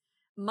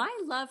my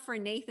love for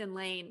Nathan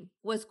Lane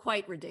was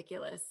quite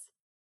ridiculous.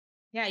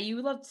 Yeah,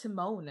 you love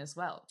Timon as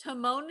well.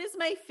 Timon is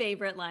my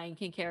favorite Lion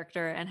King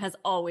character and has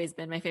always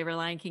been my favorite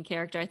Lion King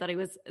character. I thought he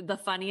was the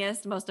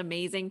funniest, most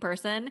amazing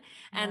person.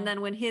 Yeah. And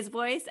then when his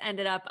voice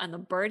ended up on The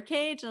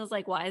Birdcage, and I was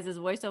like, why is his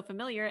voice so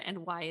familiar?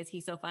 And why is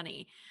he so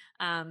funny?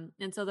 And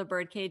so The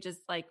Birdcage is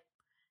like,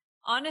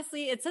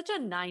 honestly, it's such a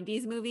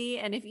 90s movie.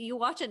 And if you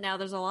watch it now,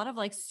 there's a lot of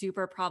like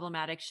super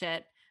problematic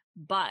shit,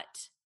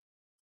 but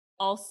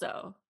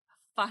also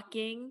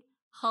fucking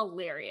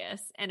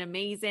hilarious and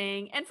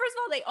amazing. And first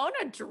of all, they own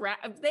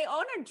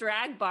a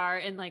drag bar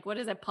in like, what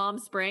is it, Palm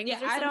Springs? Yeah,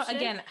 I don't,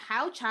 again,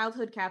 how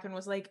childhood Catherine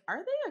was like, are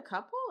they a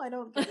couple? I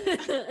don't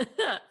get it.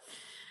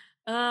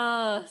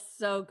 Oh,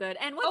 so good.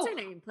 And what's her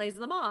name? Plays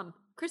the mom.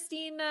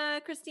 Christine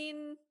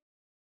Baranski?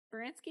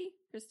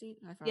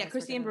 Yeah,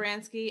 Christine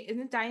Baranski.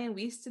 Isn't Diane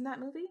Wiest in that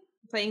movie?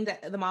 Playing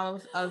the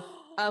mom of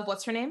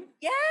what's her name?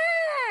 Yes!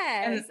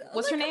 And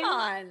what's her name?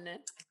 On.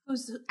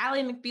 Who's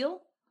Ally McBeal?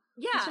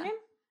 Yeah. What's her name?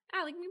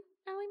 Ally McBeal.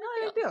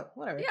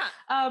 Whatever. Yeah.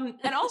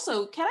 And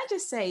also, can I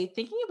just say,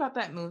 thinking about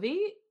that movie,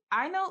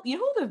 I know, you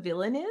know who the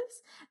villain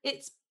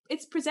is?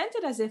 It's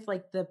presented as if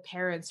like the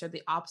parents are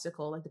the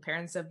obstacle, like the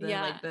parents of the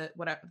like the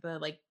whatever the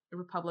like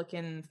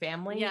Republican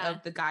family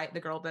of the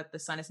girl that the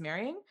son is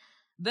marrying.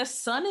 The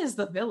son is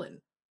the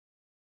villain.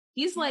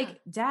 He's like,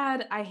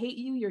 Dad, I hate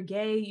you. You're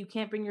gay. You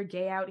can't bring your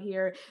gay out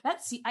here.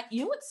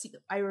 You know what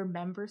I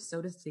remember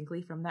so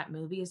distinctly from that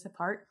movie is the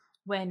part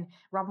when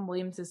Robin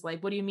Williams is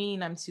like, what do you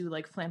mean I'm too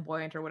like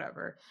flamboyant or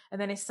whatever?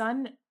 And then his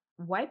son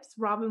wipes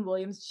Robin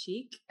Williams'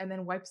 cheek and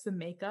then wipes the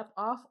makeup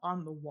off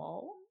on the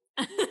wall.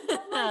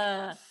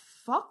 Like,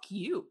 fuck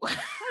you.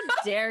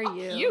 How dare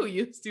you?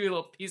 You stupid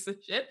little piece of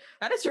shit.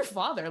 That is your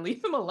father.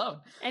 Leave him alone.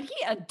 And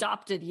he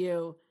adopted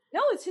you.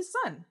 No, it's his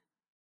son.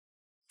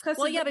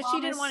 Well, yeah, but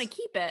she didn't want to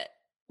keep it.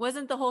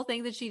 Wasn't the whole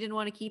thing that she didn't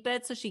want to keep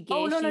it? So she gave.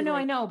 Oh, no,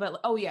 I know.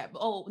 But,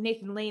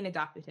 Nathan Lane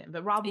adopted him.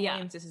 But Robin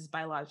Williams is his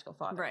biological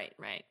father. Right.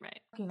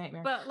 Fucking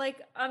nightmare. But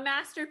like a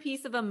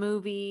masterpiece of a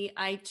movie.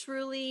 I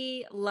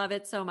truly love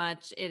it so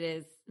much. It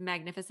is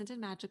magnificent and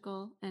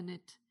magical. And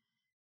it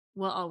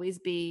will always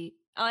be.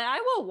 I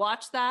will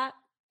watch that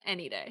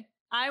any day.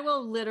 I'll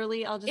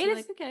just be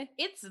like, okay.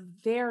 It's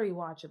very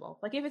watchable.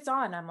 Like if it's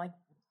on, I'm like,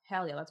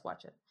 hell yeah, let's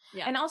watch it.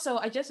 Yeah. And also,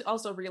 I just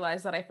also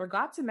realized that I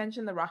forgot to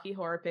mention the Rocky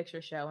Horror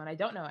Picture Show, and I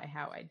don't know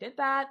how I did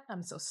that.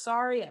 I'm so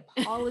sorry. I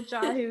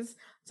apologize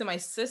to my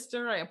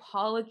sister. I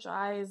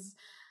apologize.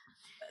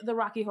 The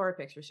Rocky Horror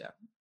Picture Show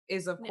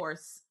is, of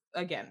course,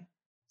 again,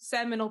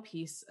 seminal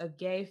piece of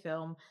gay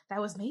film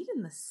that was made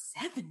in the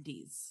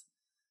 70s.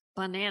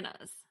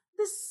 Bananas.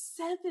 The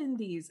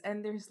 70s.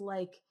 And there's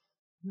like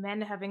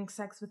men having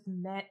sex with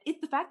men.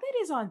 The fact that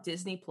it is on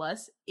Disney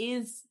Plus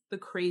is the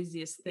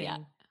craziest thing. Yeah.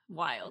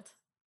 Wild.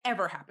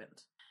 Ever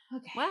happened.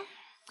 Okay. Well,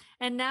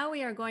 and now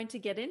we are going to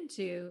get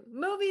into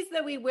movies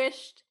that we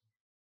wished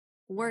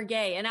were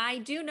gay. And I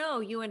do know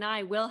you and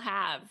I will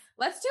have.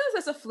 Let's do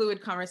this as a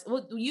fluid conversation.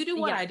 Well, you do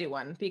one, I do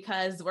one,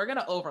 because we're going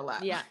to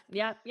overlap. Yeah.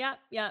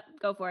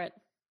 Go for it.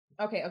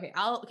 Okay.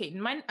 I'm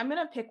going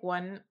to pick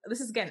one.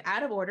 This is, again,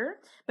 out of order.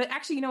 But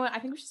actually, you know what? I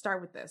think we should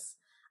start with this.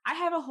 I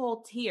have a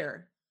whole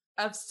tier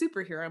of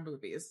superhero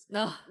movies.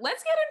 Ugh.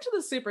 Let's get into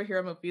the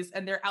superhero movies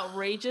and their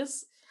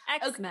outrageous...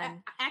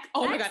 X-Men.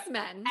 Oh my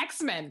X-Men. God.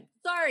 X-Men.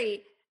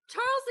 Sorry.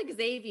 Charles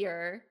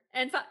Xavier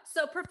and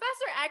so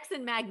Professor X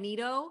and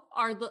Magneto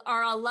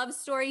are a love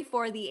story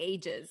for the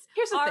ages.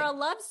 Here's the thing. A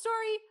love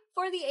story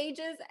for the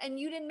ages, and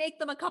you didn't make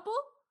them a couple?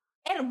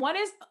 And in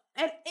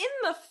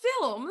the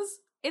films,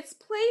 it's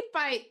played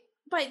by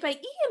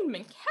Ian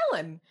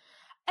McKellen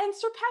and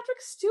Sir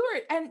Patrick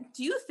Stewart. And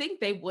do you think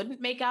they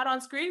wouldn't make out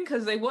on screen?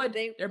 Because they would.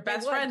 They're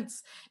best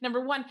friends. Number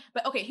one.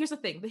 But okay, here's the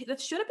thing.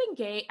 That should have been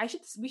gay.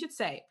 We should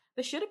say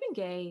the should have been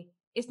gay.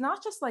 It's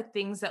not just like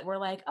things that were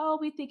like, oh,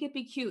 we think it'd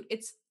be cute.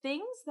 It's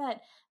things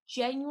that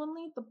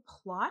genuinely the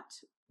plot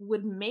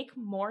would make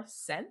more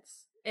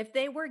sense if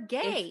they were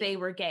gay.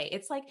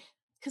 It's like,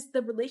 because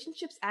the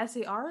relationships as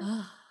they are,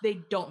 they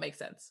don't make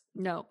sense.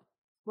 No.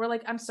 We're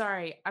like, I'm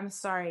sorry.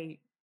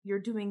 You're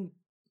doing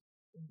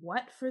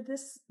what for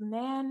this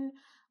man?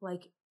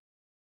 Like,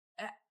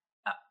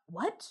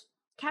 what?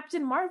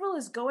 Captain Marvel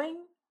is going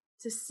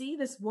to see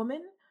this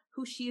woman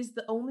who she is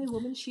the only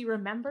woman she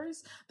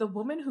remembers, the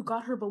woman who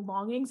got her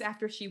belongings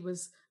after she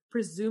was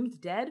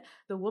presumed dead,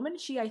 the woman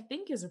she, I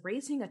think, is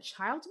raising a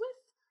child with,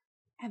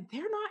 and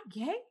they're not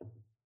gay?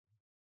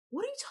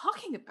 What are you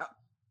talking about?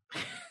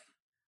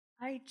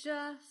 I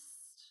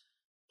just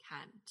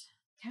can't.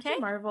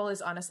 Captain Marvel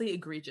is honestly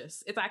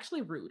egregious. It's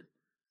actually rude.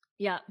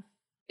 Yeah.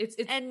 It's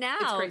and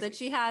now that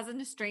she has an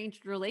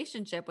estranged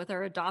relationship with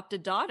her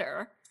adopted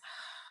daughter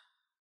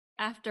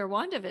after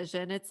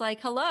WandaVision, it's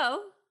like,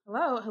 hello.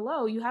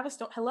 You have a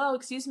hello,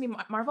 excuse me,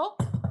 Marvel.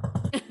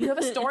 You have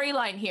a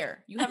storyline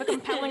here. You have a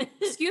compelling.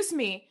 excuse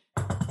me,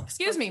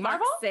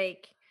 Marvel.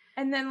 Sake.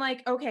 And then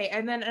okay,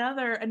 and then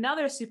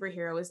another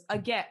superhero is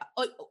again,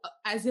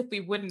 as if we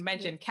wouldn't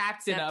mention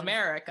Captain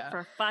America.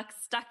 For fuck's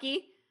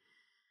Stucky.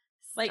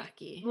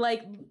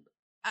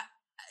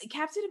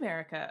 Captain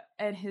America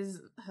and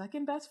his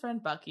fucking best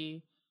friend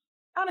Bucky.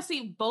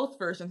 Honestly, both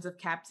versions of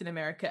Captain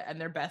America and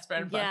their best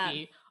friend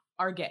Bucky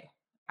are gay.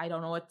 I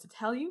don't know what to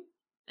tell you.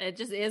 It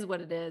just is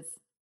what it is.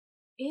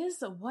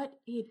 Is what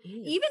it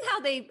is.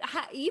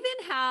 Even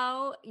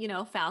how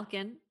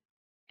Falcon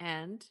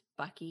and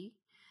Bucky,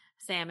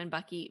 Sam and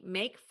Bucky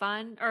make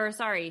fun, or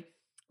sorry,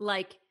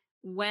 like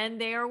when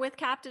they are with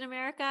Captain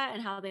America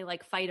and how they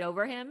like fight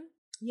over him.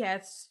 Yeah,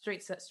 it's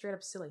straight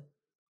up silly.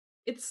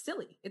 It's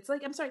silly. It's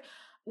like, I'm sorry.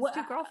 What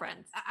two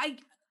girlfriends?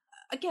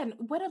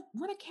 When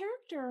a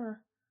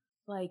character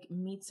like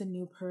meets a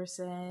new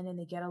person and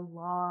they get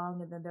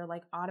along and then they're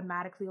like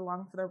automatically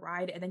along for the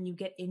ride and then you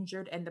get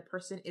injured and the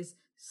person is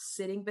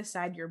sitting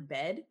beside your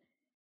bed,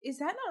 is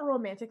that not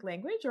romantic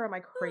language or am I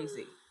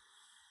crazy?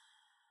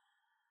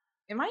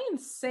 Am I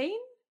insane?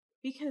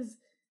 Because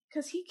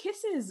he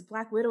kisses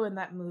Black Widow in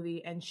that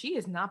movie and she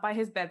is not by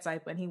his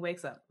bedside when he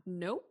wakes up.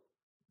 Nope.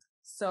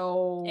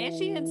 So and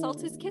she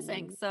insults his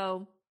kissing.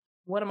 So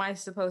what am I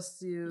supposed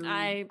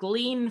to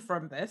glean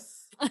from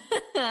this?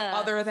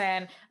 Other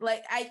than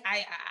like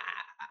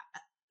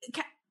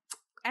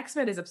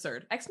X-Men is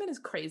absurd. X-Men is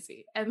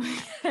crazy. And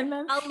then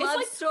a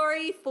love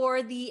story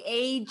for the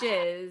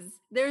ages.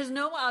 There's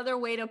no other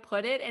way to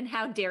put it. And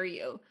how dare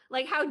you?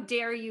 Like, how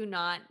dare you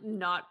not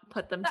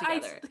put them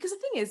together? Because the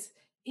thing is,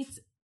 it's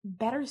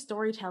better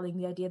storytelling,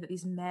 the idea that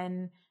these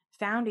men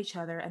found each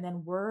other and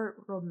then were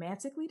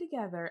romantically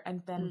together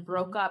and then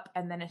broke up,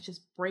 and then it's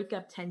just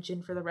breakup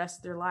tension for the rest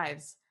of their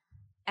lives.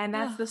 And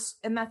that's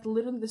that's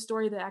literally the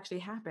story that actually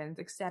happens,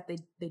 except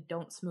they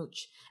don't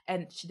smooch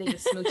and they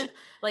just smooch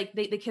like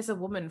they kiss a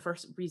woman for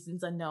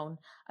reasons unknown.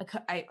 I'll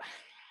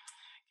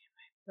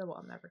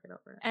never get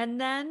over it. And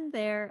then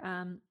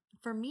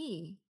for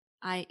me,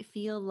 I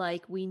feel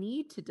like we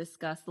need to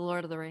discuss the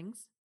Lord of the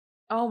Rings.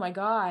 Oh my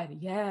God,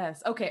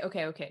 yes. Okay.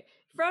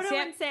 Frodo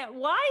and Sam.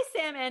 Why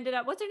Sam ended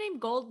up? What's her name?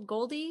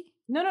 Goldie?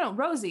 No,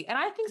 Rosie. And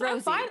I think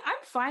Rosie. I'm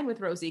fine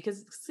with Rosie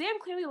because Sam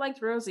clearly liked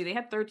Rosie. They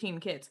had 13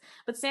 kids,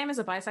 but Sam is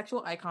a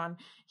bisexual icon.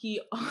 He.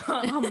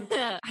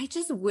 I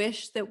just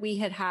wish that we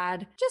had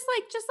just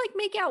like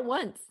make out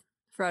once,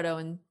 Frodo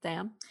and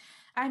Sam.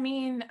 I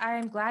mean,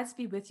 I'm glad to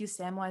be with you,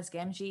 Samwise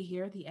Gamgee.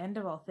 Here, the end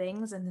of all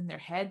things, and then their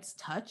heads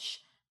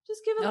touch.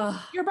 Just give it.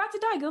 You're about to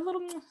die. Give a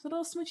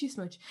little smoochy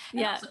smooch.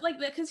 And also,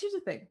 because here's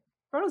the thing: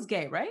 Frodo's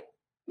gay, right?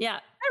 Yeah,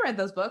 I read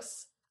those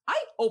books.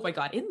 Oh my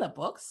God, in the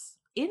books,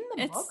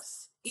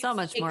 it's so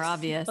much more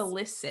obvious.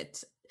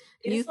 Explicit.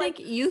 You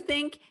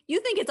think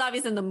it's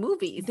obvious in the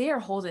movies? They are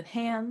holding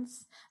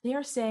hands. They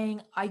are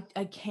saying, "I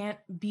can't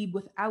be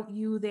without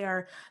you." They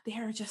are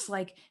just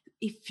like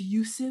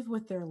effusive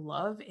with their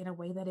love in a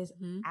way that is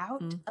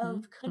out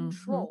of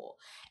control.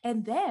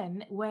 And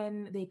then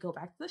when they go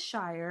back to the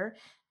Shire,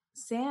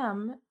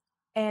 Sam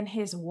and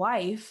his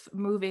wife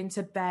move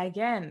into Bag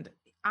End.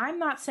 I'm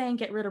not saying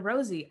get rid of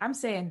Rosie. I'm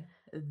saying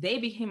they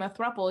became a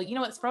throuple. You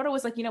know what? Frodo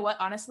was like, you know what?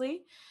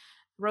 Honestly,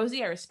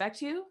 Rosie, I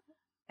respect you.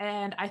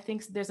 And I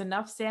think there's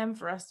enough Sam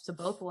for us to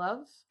both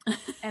love.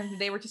 And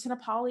they were just in a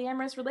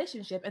polyamorous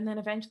relationship. And then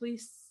eventually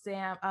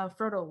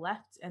Frodo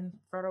left and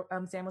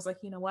Sam was like,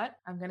 you know what?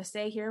 I'm going to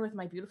stay here with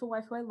my beautiful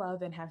wife who I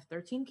love and have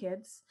 13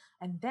 kids.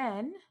 And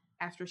then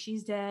after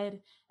she's dead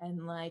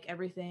and like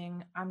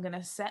everything, I'm going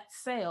to set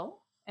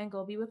sail and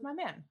go be with my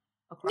man.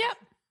 Yep.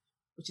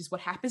 Which is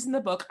what happens in the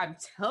book. I'm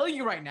telling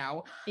you right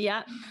now.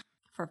 Yeah.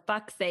 For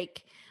fuck's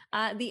sake.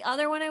 The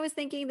other one I was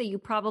thinking that you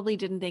probably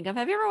didn't think of.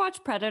 Have you ever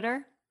watched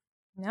Predator?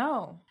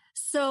 No.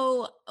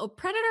 So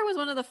Predator was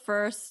one of the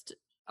first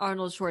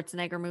Arnold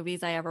Schwarzenegger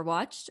movies I ever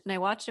watched. And I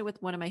watched it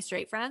with one of my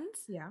straight friends.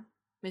 Yeah.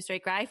 My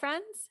straight guy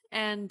friends.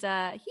 And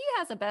he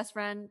has a best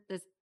friend,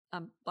 this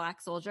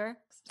black soldier.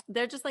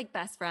 They're just like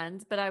best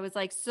friends. But I was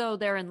like, so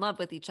they're in love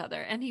with each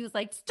other. And he was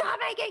like, stop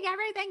making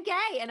everything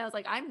gay. And I was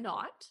like, I'm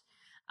not.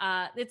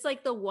 It's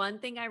like the one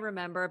thing I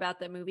remember about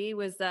that movie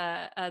was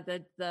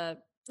the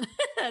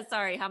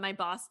sorry, how my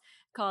boss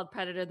called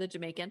Predator the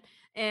Jamaican,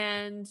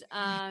 and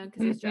because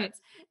he was drugs,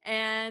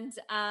 and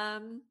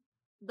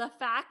the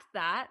fact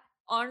that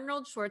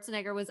Arnold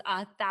Schwarzenegger was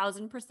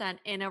 1,000%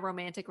 in a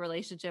romantic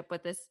relationship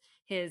with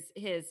his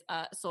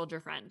soldier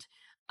friend.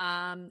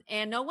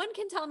 And no one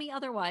can tell me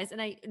otherwise. And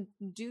I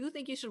do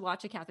think you should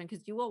watch it, Catherine,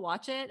 because you will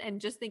watch it.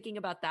 And just thinking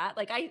about that,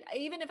 like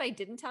even if I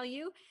didn't tell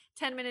you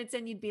 10 minutes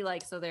in, you'd be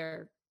like, so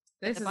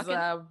this is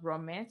a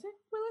romantic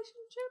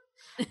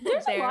relationship.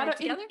 There's a lot of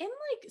in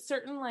like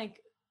certain like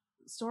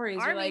stories.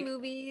 Army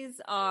movies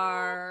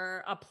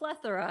are a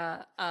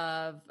plethora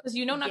of because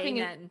nothing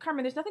men.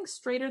 Carmen, there's nothing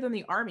straighter than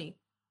the army.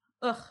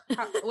 Ugh.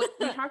 What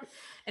we talk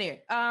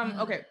anyway.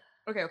 Okay.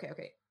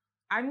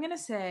 I'm gonna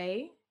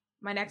say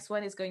my next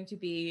one is going to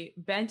be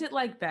Bend It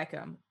Like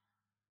Beckham.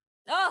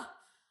 Oh,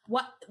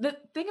 what the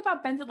thing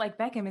about Bend It Like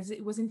Beckham is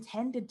it was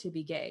intended to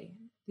be gay.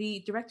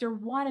 The director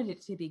wanted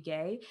it to be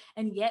gay,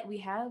 and yet we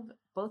have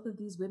both of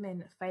these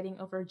women fighting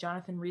over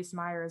Jonathan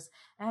Rhys-Meyers,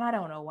 and I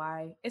don't know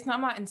why.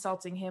 I'm not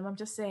insulting him. I'm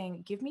just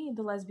saying, give me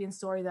the lesbian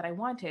story that I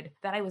wanted,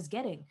 that I was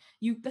getting.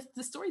 That's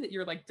the story that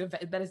you're like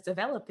that is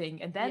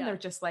developing, and then they're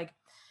just like,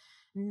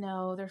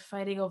 no, they're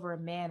fighting over a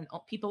man.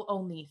 People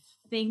only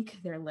think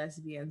they're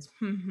lesbians.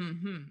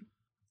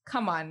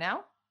 Come on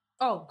now.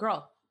 Oh,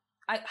 girl,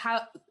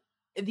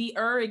 the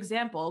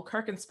example,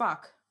 Kirk and Spock.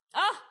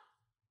 Oh,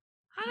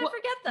 how did I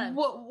forget them?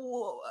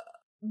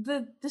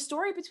 The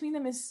story between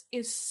them is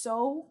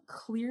so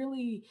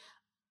clearly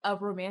a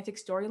romantic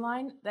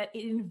storyline that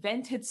it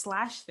invented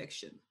slash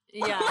fiction.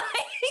 Yeah.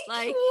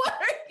 Like what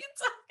are you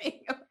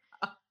talking about?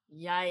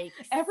 Yikes.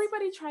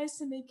 Everybody tries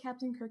to make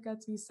Captain Kirk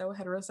out to be so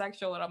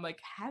heterosexual, and I'm like,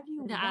 have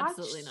you watched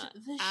absolutely not.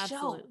 The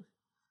show?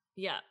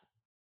 Yeah.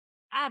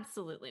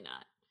 Absolutely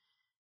not.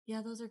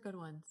 Yeah, those are good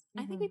ones.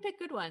 I think we picked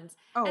good ones.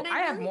 Oh, and I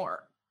have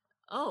more.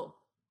 Oh.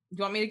 Do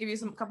you want me to give you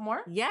a couple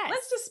more? Yes.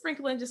 Let's just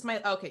sprinkle in just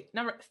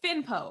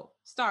Finn Poe,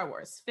 Star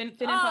Wars. Finn and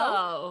Poe.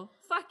 Oh,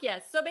 fuck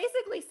yes. So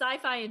basically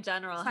sci-fi in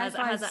general has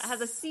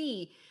a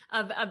sea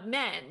of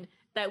men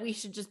that we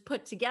should just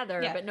put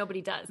together, but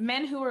nobody does.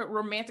 Men who are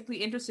romantically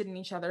interested in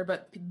each other,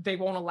 but they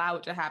won't allow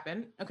it to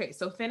happen. Okay,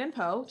 so Finn and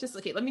Poe.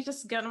 Let me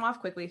just get them off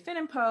quickly. Finn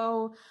and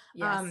Poe.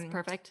 Yes,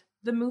 perfect.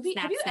 The movie.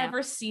 Have you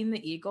ever seen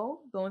The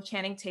Eagle? The one with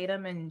Channing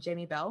Tatum and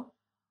Jamie Bell?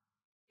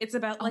 It's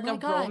about like a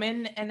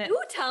Roman and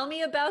you tell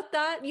me about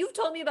that. You've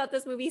told me about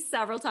this movie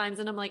several times,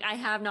 and I'm like, I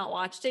have not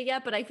watched it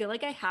yet, but I feel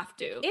like I have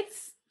to.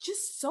 It's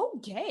just so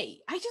gay.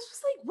 I just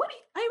was like, what?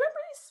 I remember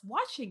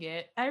watching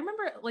it. I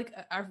remember like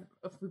I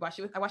watched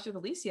it with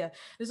Alicia.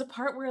 There's a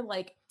part where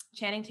like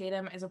Channing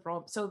Tatum is a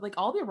Roman. So like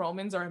all the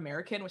Romans are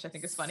American, which I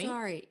think is funny.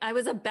 Sorry, I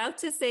was about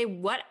to say,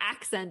 what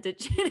accent did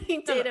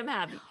Channing Tatum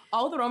have?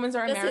 All the Romans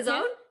are American. His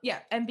own? Yeah,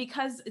 and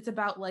because it's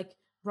about like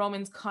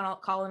Romans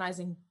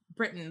colonizing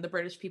Britain, the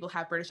British people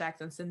have British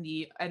accents I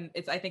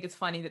think it's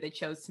funny that they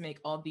chose to make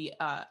all the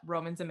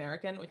Romans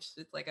American, which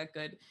is like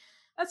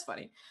that's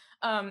funny.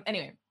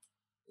 Anyway,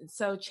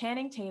 so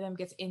Channing Tatum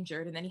gets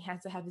injured and then he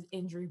has to have his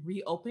injury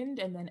reopened,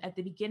 and then at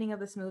the beginning of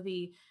this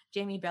movie,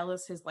 Jamie Bell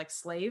is his like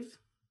slave,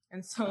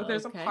 and so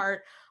there's a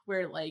part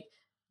where like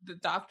the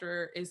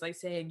doctor is like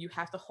saying you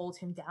have to hold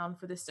him down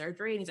for the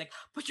surgery, and he's like,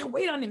 put your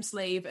weight on him,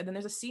 slave. And then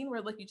there's a scene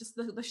where like you just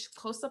the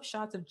close-up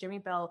shots of Jamie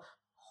Bell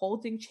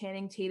holding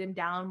Channing Tatum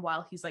down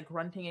while he's like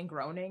grunting and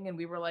groaning, and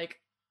we were like,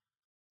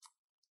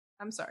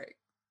 I'm sorry,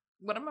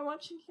 what am I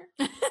watching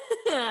here?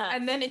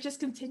 And then it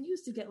just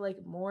continues to get like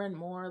more and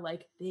more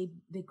like they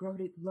grow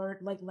to learn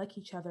like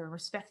each other and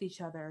respect each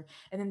other,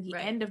 and then the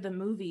end of the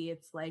movie,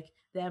 it's like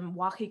them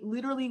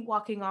literally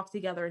walking off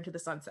together into the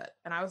sunset,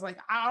 and I was like,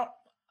 ow.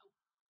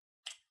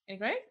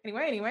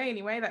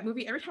 Anyway, that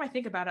movie, every time I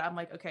think about it, I'm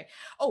like, okay.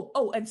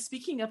 Oh, and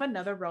speaking of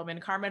another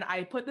Roman, Carmen,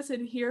 I put this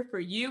in here for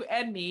you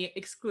and me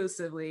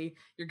exclusively.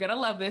 You're gonna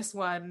love this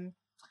one.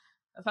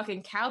 A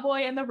fucking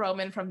Cowboy and the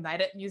Roman from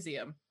Night at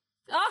Museum.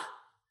 Oh,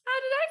 how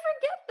did I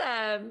forget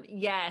them?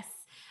 Yes.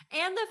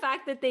 And the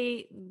fact that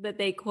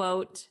they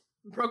quote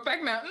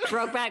Brokeback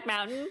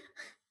Mountain.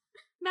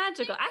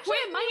 Magical. Actually,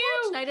 I might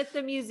watch Night at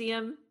the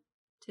Museum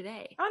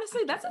today.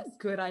 Honestly, that's a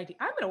good idea.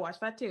 I'm gonna watch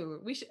that too.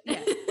 We should.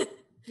 Yes.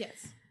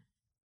 Yes.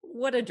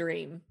 What a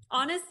dream.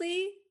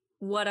 Honestly,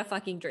 what a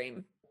fucking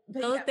dream.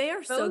 They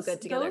are so good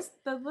together.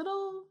 The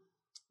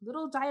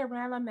little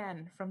diorama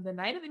men from the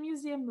Night at the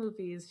Museum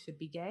movies should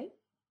be gay.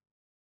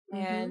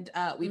 Mm-hmm. And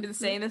we've been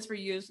saying this for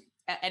years.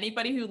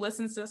 Anybody who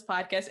listens to this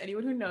podcast,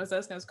 anyone who knows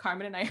us, knows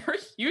Carmen and I are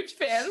huge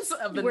fans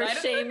of the Night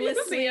at the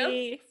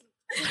Museum.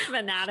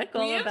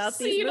 Fanatical about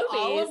these movies.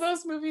 All of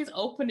those movies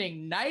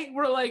opening night.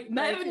 We're like,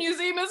 Night at the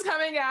Museum is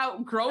coming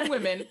out. Grown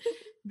women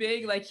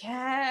being like,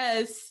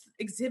 yes,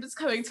 exhibits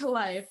coming to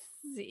life.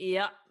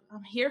 Yeah,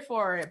 I'm here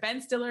for it.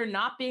 Ben Stiller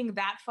not being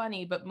that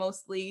funny, but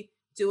mostly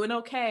doing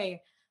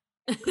okay.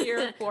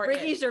 Here for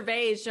Ricky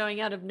Gervais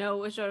showing up out of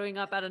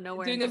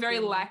nowhere, doing a very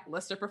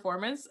lackluster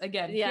performance.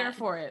 Again, here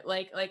for it.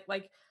 Like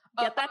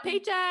get that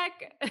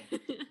paycheck.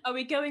 Are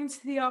we going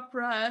to the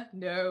opera?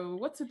 No.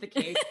 What's with the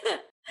cake?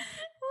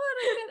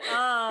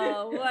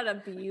 What a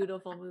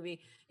beautiful movie.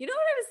 You know what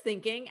I was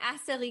thinking?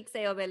 Asterix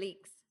et Obelix.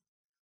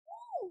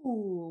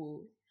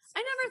 Ooh.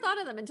 I never thought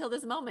of them until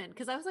this moment,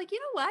 because I was like, you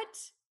know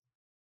what?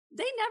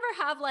 They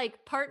never have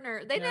like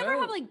partner. They never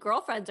have like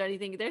girlfriends or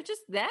anything. They're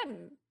just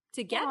them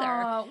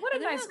together. What a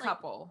nice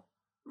couple.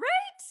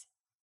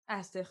 Right?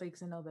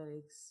 Asterix and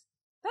Obelix.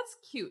 That's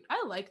cute.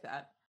 I like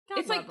that. God,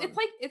 it's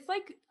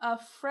like a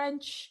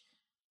French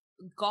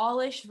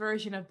Gaulish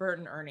version of Bert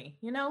and Ernie,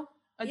 you know?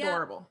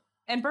 Adorable.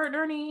 Yeah. And Bert and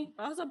Ernie.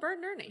 Also Bert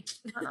and Ernie.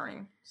 Bert and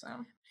Ernie. So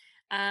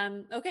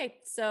okay,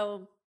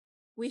 so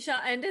We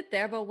shall end it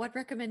there, but what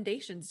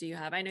recommendations do you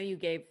have? I know you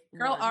gave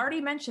Girl, one.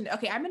 already mentioned.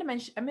 Okay, I'm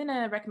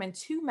gonna recommend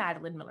two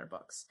Madeline Miller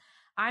books.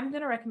 I'm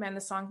gonna recommend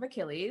The Song of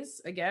Achilles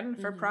again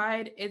for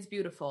Pride. It's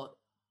beautiful.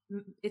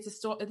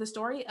 It's the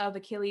story of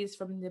Achilles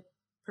from the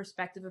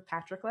perspective of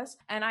Patroclus,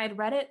 and I had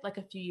read it like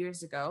a few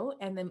years ago,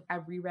 and then I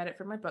reread it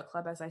for my book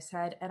club, as I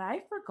said, and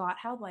I forgot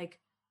how like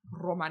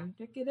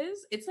romantic it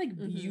is. It's like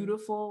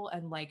beautiful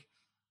and like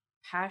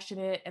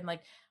passionate, and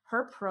like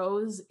her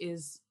prose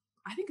is,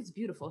 I think it's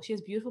beautiful. She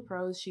has beautiful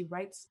prose. She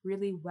writes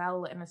really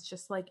well, and it's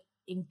just like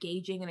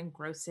engaging and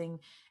engrossing,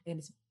 and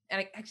it's,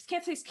 and I just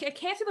can't say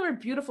the word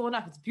beautiful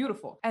enough. It's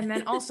beautiful. And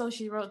then also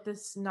she wrote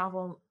this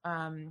novel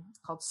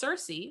called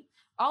Circe.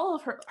 All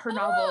of her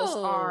novels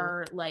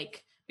are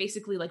like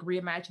basically like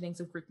reimaginings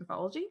of Greek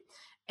mythology.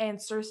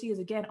 And Circe is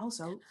again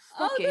also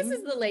fucking this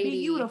is the lady.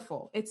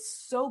 Beautiful. It's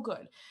so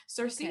good.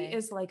 Circe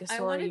is like a story.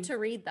 I wanted to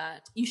read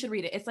that. You should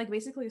read it. It's like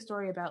basically a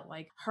story about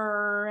like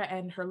her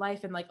and her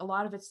life, and like a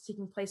lot of it's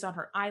taking place on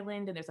her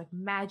island, and there's like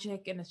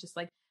magic, and it's just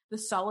like the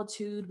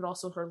solitude, but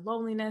also her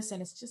loneliness, and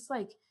it's just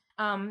like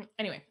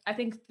anyway, I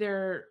think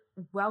they're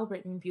well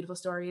written, beautiful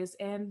stories,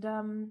 and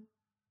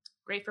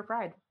great for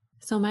Pride.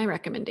 So my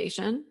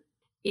recommendation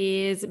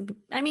is,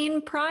 I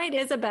mean, Pride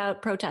is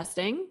about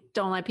protesting.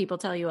 Don't let people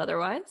tell you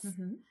otherwise.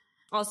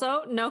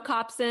 Also, no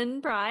cops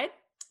in Pride.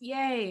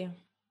 Yay.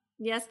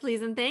 Yes,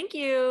 please and thank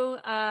you.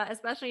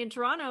 Especially in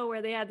Toronto,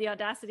 where they had the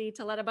audacity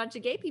to let a bunch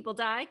of gay people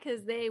die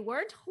because they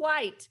weren't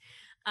white.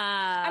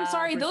 I'm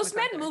sorry, those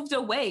men moved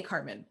away,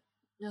 Carmen.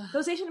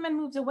 Those Asian men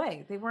moved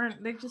away. They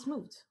just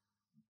moved.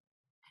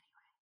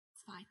 Anyway,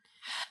 it's fine.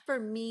 For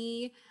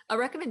me, a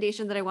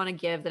recommendation that I want to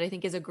give that I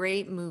think is a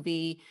great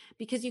movie,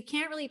 because you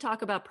can't really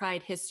talk about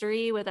Pride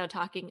history without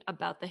talking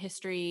about the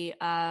history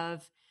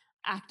of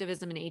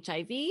activism in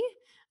HIV,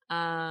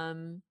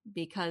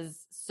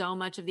 because so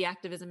much of the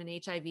activism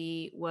in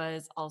HIV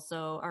was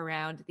also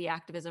around the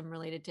activism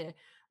related to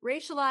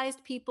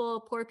racialized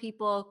people, poor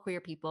people, queer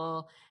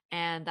people,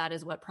 and that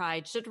is what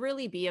Pride should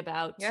really be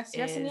about. Yes,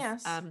 and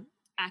yes.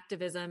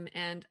 Activism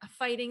and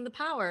fighting the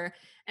power.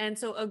 And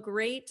so a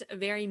great,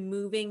 very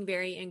moving,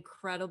 very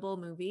incredible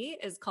movie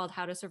is called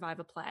How to Survive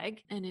a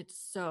Plague. And it's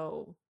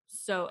so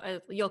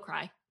you'll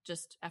cry,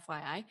 just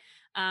FYI.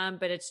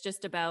 But it's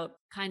just about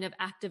kind of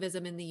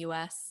activism in the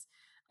US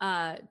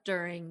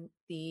during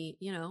the,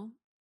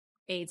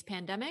 AIDS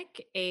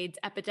pandemic, AIDS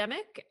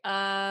epidemic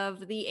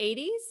of the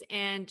 80s,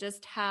 and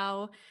just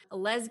how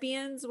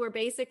lesbians were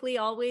basically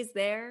always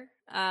there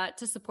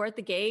to support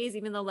the gays,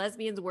 even though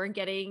lesbians weren't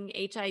getting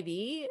HIV.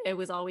 It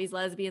was always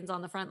lesbians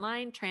on the front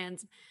line,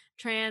 trans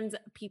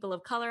people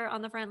of color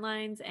on the front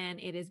lines, and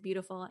it is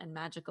beautiful and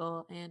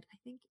magical, and I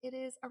think it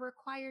is a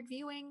required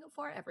viewing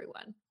for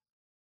everyone.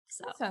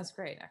 So that sounds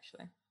great,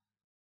 actually.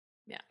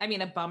 Yeah. I mean,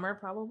 a bummer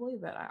probably,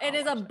 but it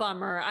is a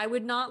bummer. I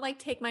would not like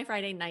take my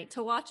Friday night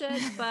to watch it,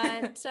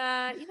 but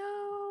at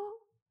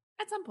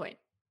some point.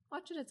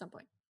 Watch it at some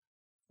point.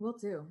 Will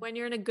do. When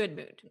you're in a good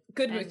mood.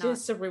 Good mood,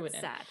 just to ruin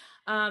it. Sad.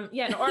 No.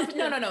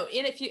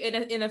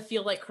 In a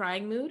feel like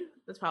crying mood,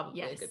 that's probably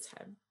a good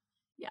time.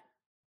 Yeah.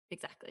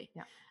 Exactly.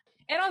 Yeah.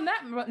 And on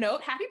that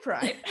note, happy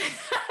Pride.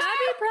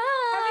 Happy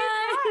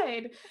Pride.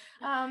 Happy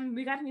Pride.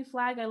 We got a new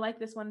flag. I like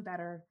this one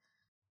better.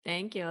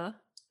 Thank you.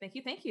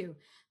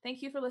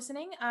 Thank you for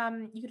listening.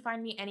 You can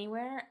find me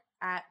anywhere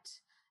at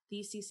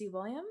the CC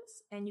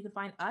Williams, and you can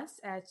find us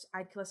at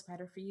I'd Kill a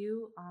Spider for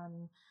You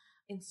on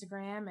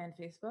Instagram and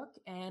Facebook,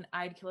 and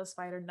I'd Kill a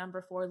Spider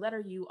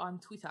 #4 on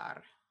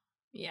Twitter.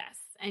 Yes,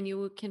 and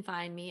you can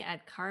find me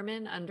at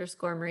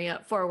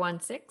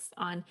Carmen_Maria416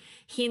 on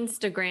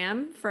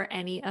Instagram for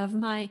any of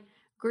my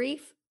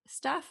grief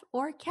stuff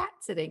or cat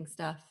sitting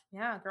stuff.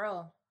 Yeah,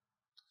 girl.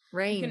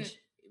 Range.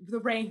 The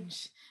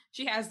range.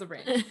 She has the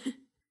range.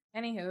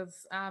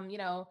 Anywho's,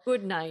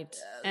 good night.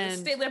 And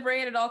stay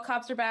liberated. All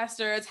cops are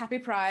bastards. Happy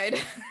Pride.